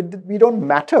don't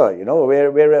matter.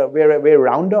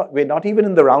 We're not even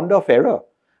in the round-off era,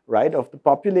 right, of the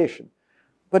population.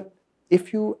 But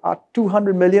if you are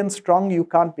 200 million strong, you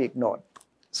can't be ignored.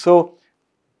 So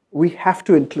we have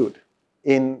to include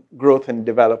in growth and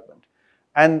development.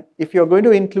 And if you're going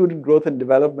to include in growth and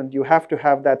development, you have to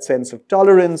have that sense of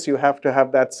tolerance, you have to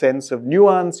have that sense of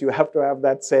nuance, you have to have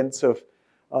that sense of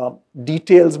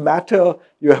details matter,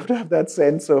 you have to have that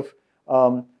sense of,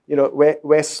 where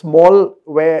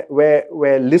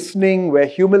listening, where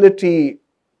humility,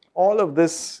 all of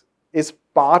this is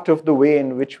part of the way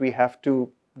in which we have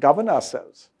to govern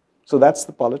ourselves. So that's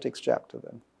the politics chapter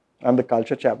then, and the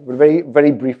culture chapter, but very,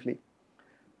 very briefly.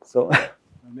 So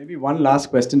maybe one last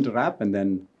question to wrap, and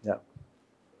then yeah.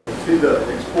 See, the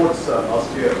exports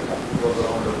last year was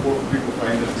around $450 to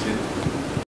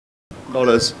 $500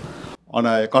 billion on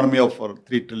an economy of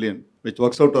 3 trillion, which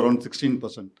works out around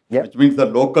 16%. Yep. Which means the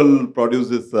local produce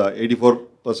is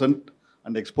 84%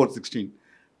 and export 16%.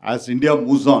 As India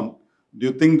moves on, do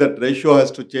you think that ratio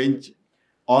has to change,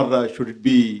 or should it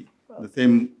be the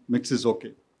same mix is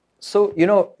okay? So,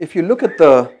 if you look at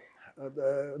the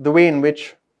way in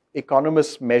which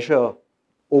economists measure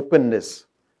openness,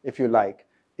 if you like,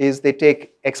 is they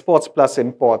take exports plus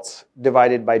imports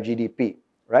divided by GDP,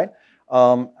 right?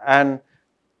 And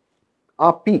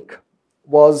our peak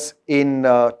was in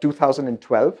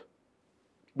 2012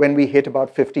 when we hit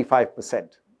about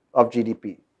 55% of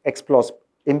GDP.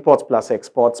 Imports plus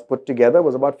exports put together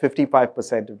was about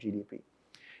 55% of GDP.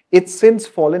 It's since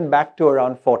fallen back to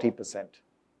around 40%,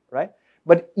 right?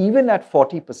 But even at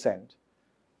 40%,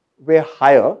 we're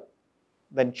higher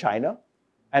than China,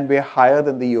 and we're higher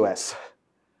than the US.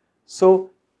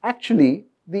 So actually,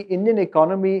 the Indian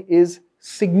economy is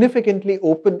significantly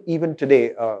open even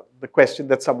today. The question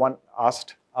that someone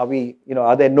asked, are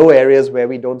there no areas where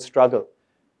we don't struggle?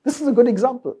 This is a good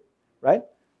example, right?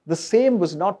 The same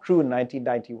was not true in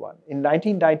 1991. In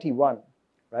 1991,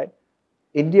 right,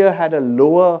 India had a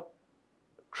lower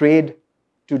trade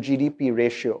to GDP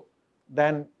ratio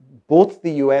than both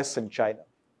the US and China.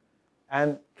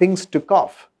 And things took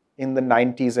off in the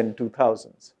 90s and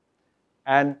 2000s.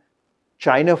 And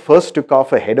China first took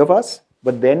off ahead of us,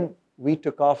 but then we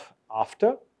took off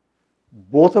after.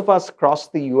 Both of us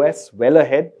crossed the US well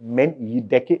ahead,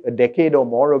 a decade or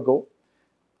more ago.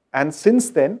 And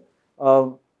since then,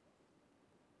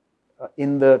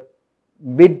 in the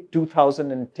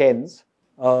mid-2010s,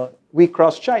 we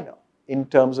crossed China in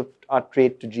terms of our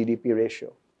trade to GDP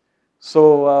ratio.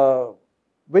 So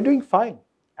we're doing fine,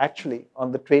 actually,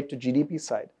 on the trade to GDP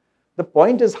side. The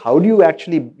point is, how do you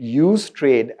actually use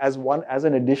trade as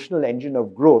an additional engine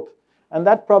of growth? And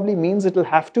that probably means it'll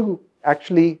have to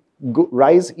actually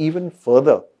rise even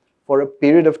further for a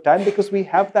period of time because we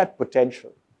have that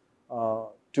potential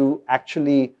to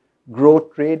actually grow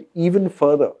trade even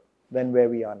further than where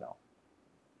we are now.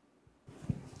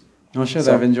 Naushad,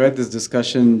 I've enjoyed this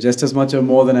discussion just as much or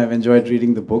more than I've enjoyed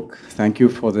reading the book. Thank you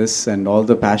for this and all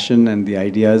the passion and the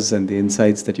ideas and the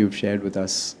insights that you've shared with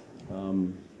us.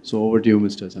 So over to you,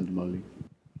 Mr. Santamalli.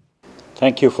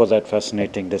 Thank you for that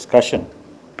fascinating discussion.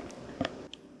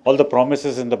 All the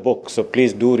promises in the book, so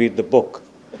please do read the book.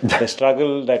 The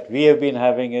struggle that we have been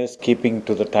having is keeping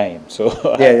to the time. So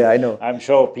yeah, I know. I'm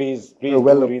sure. Please do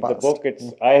read the book.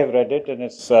 I have read it, and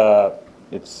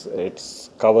it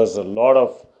covers a lot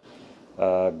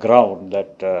of ground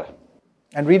that.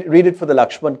 And read it for the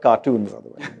Lakshman cartoons, by the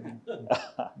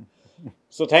way.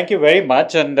 So thank you very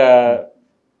much, and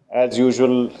as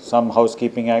usual, some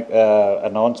housekeeping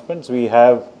announcements. We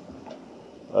have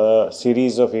a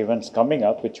series of events coming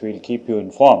up, which we'll keep you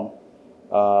informed.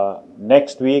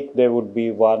 Next week, there would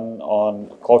be one on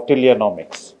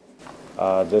Kautilyanomics.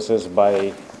 This is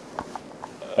by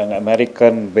an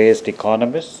American-based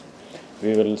economist.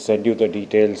 We will send you the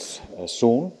details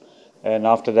soon. And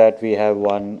after that, we have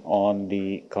one on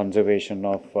the conservation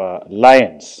of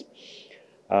lions.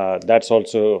 That's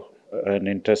also an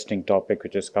interesting topic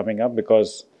which is coming up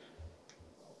because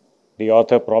the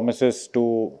author promises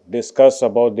to discuss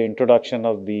about the introduction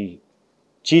of the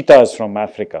cheetahs from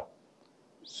Africa.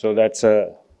 So that's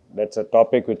a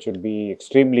topic which will be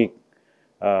extremely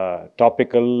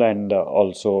topical and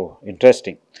also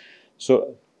interesting.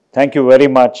 So thank you very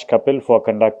much, Kapil, for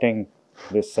conducting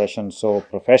this session so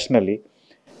professionally.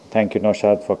 Thank you,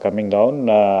 Naushad, for coming down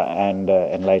and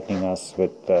enlightening us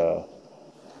with.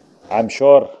 I'm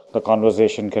sure the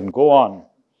conversation can go on,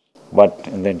 but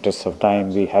in the interest of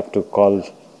time, we have to call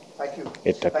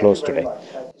it a close today.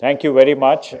 Thank you very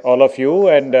much, all of you,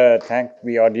 and thank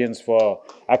the audience for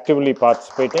actively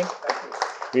participating.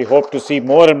 We hope to see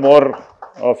more and more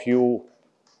of you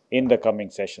in the coming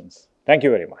sessions. Thank you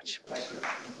very much. Thank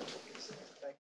you.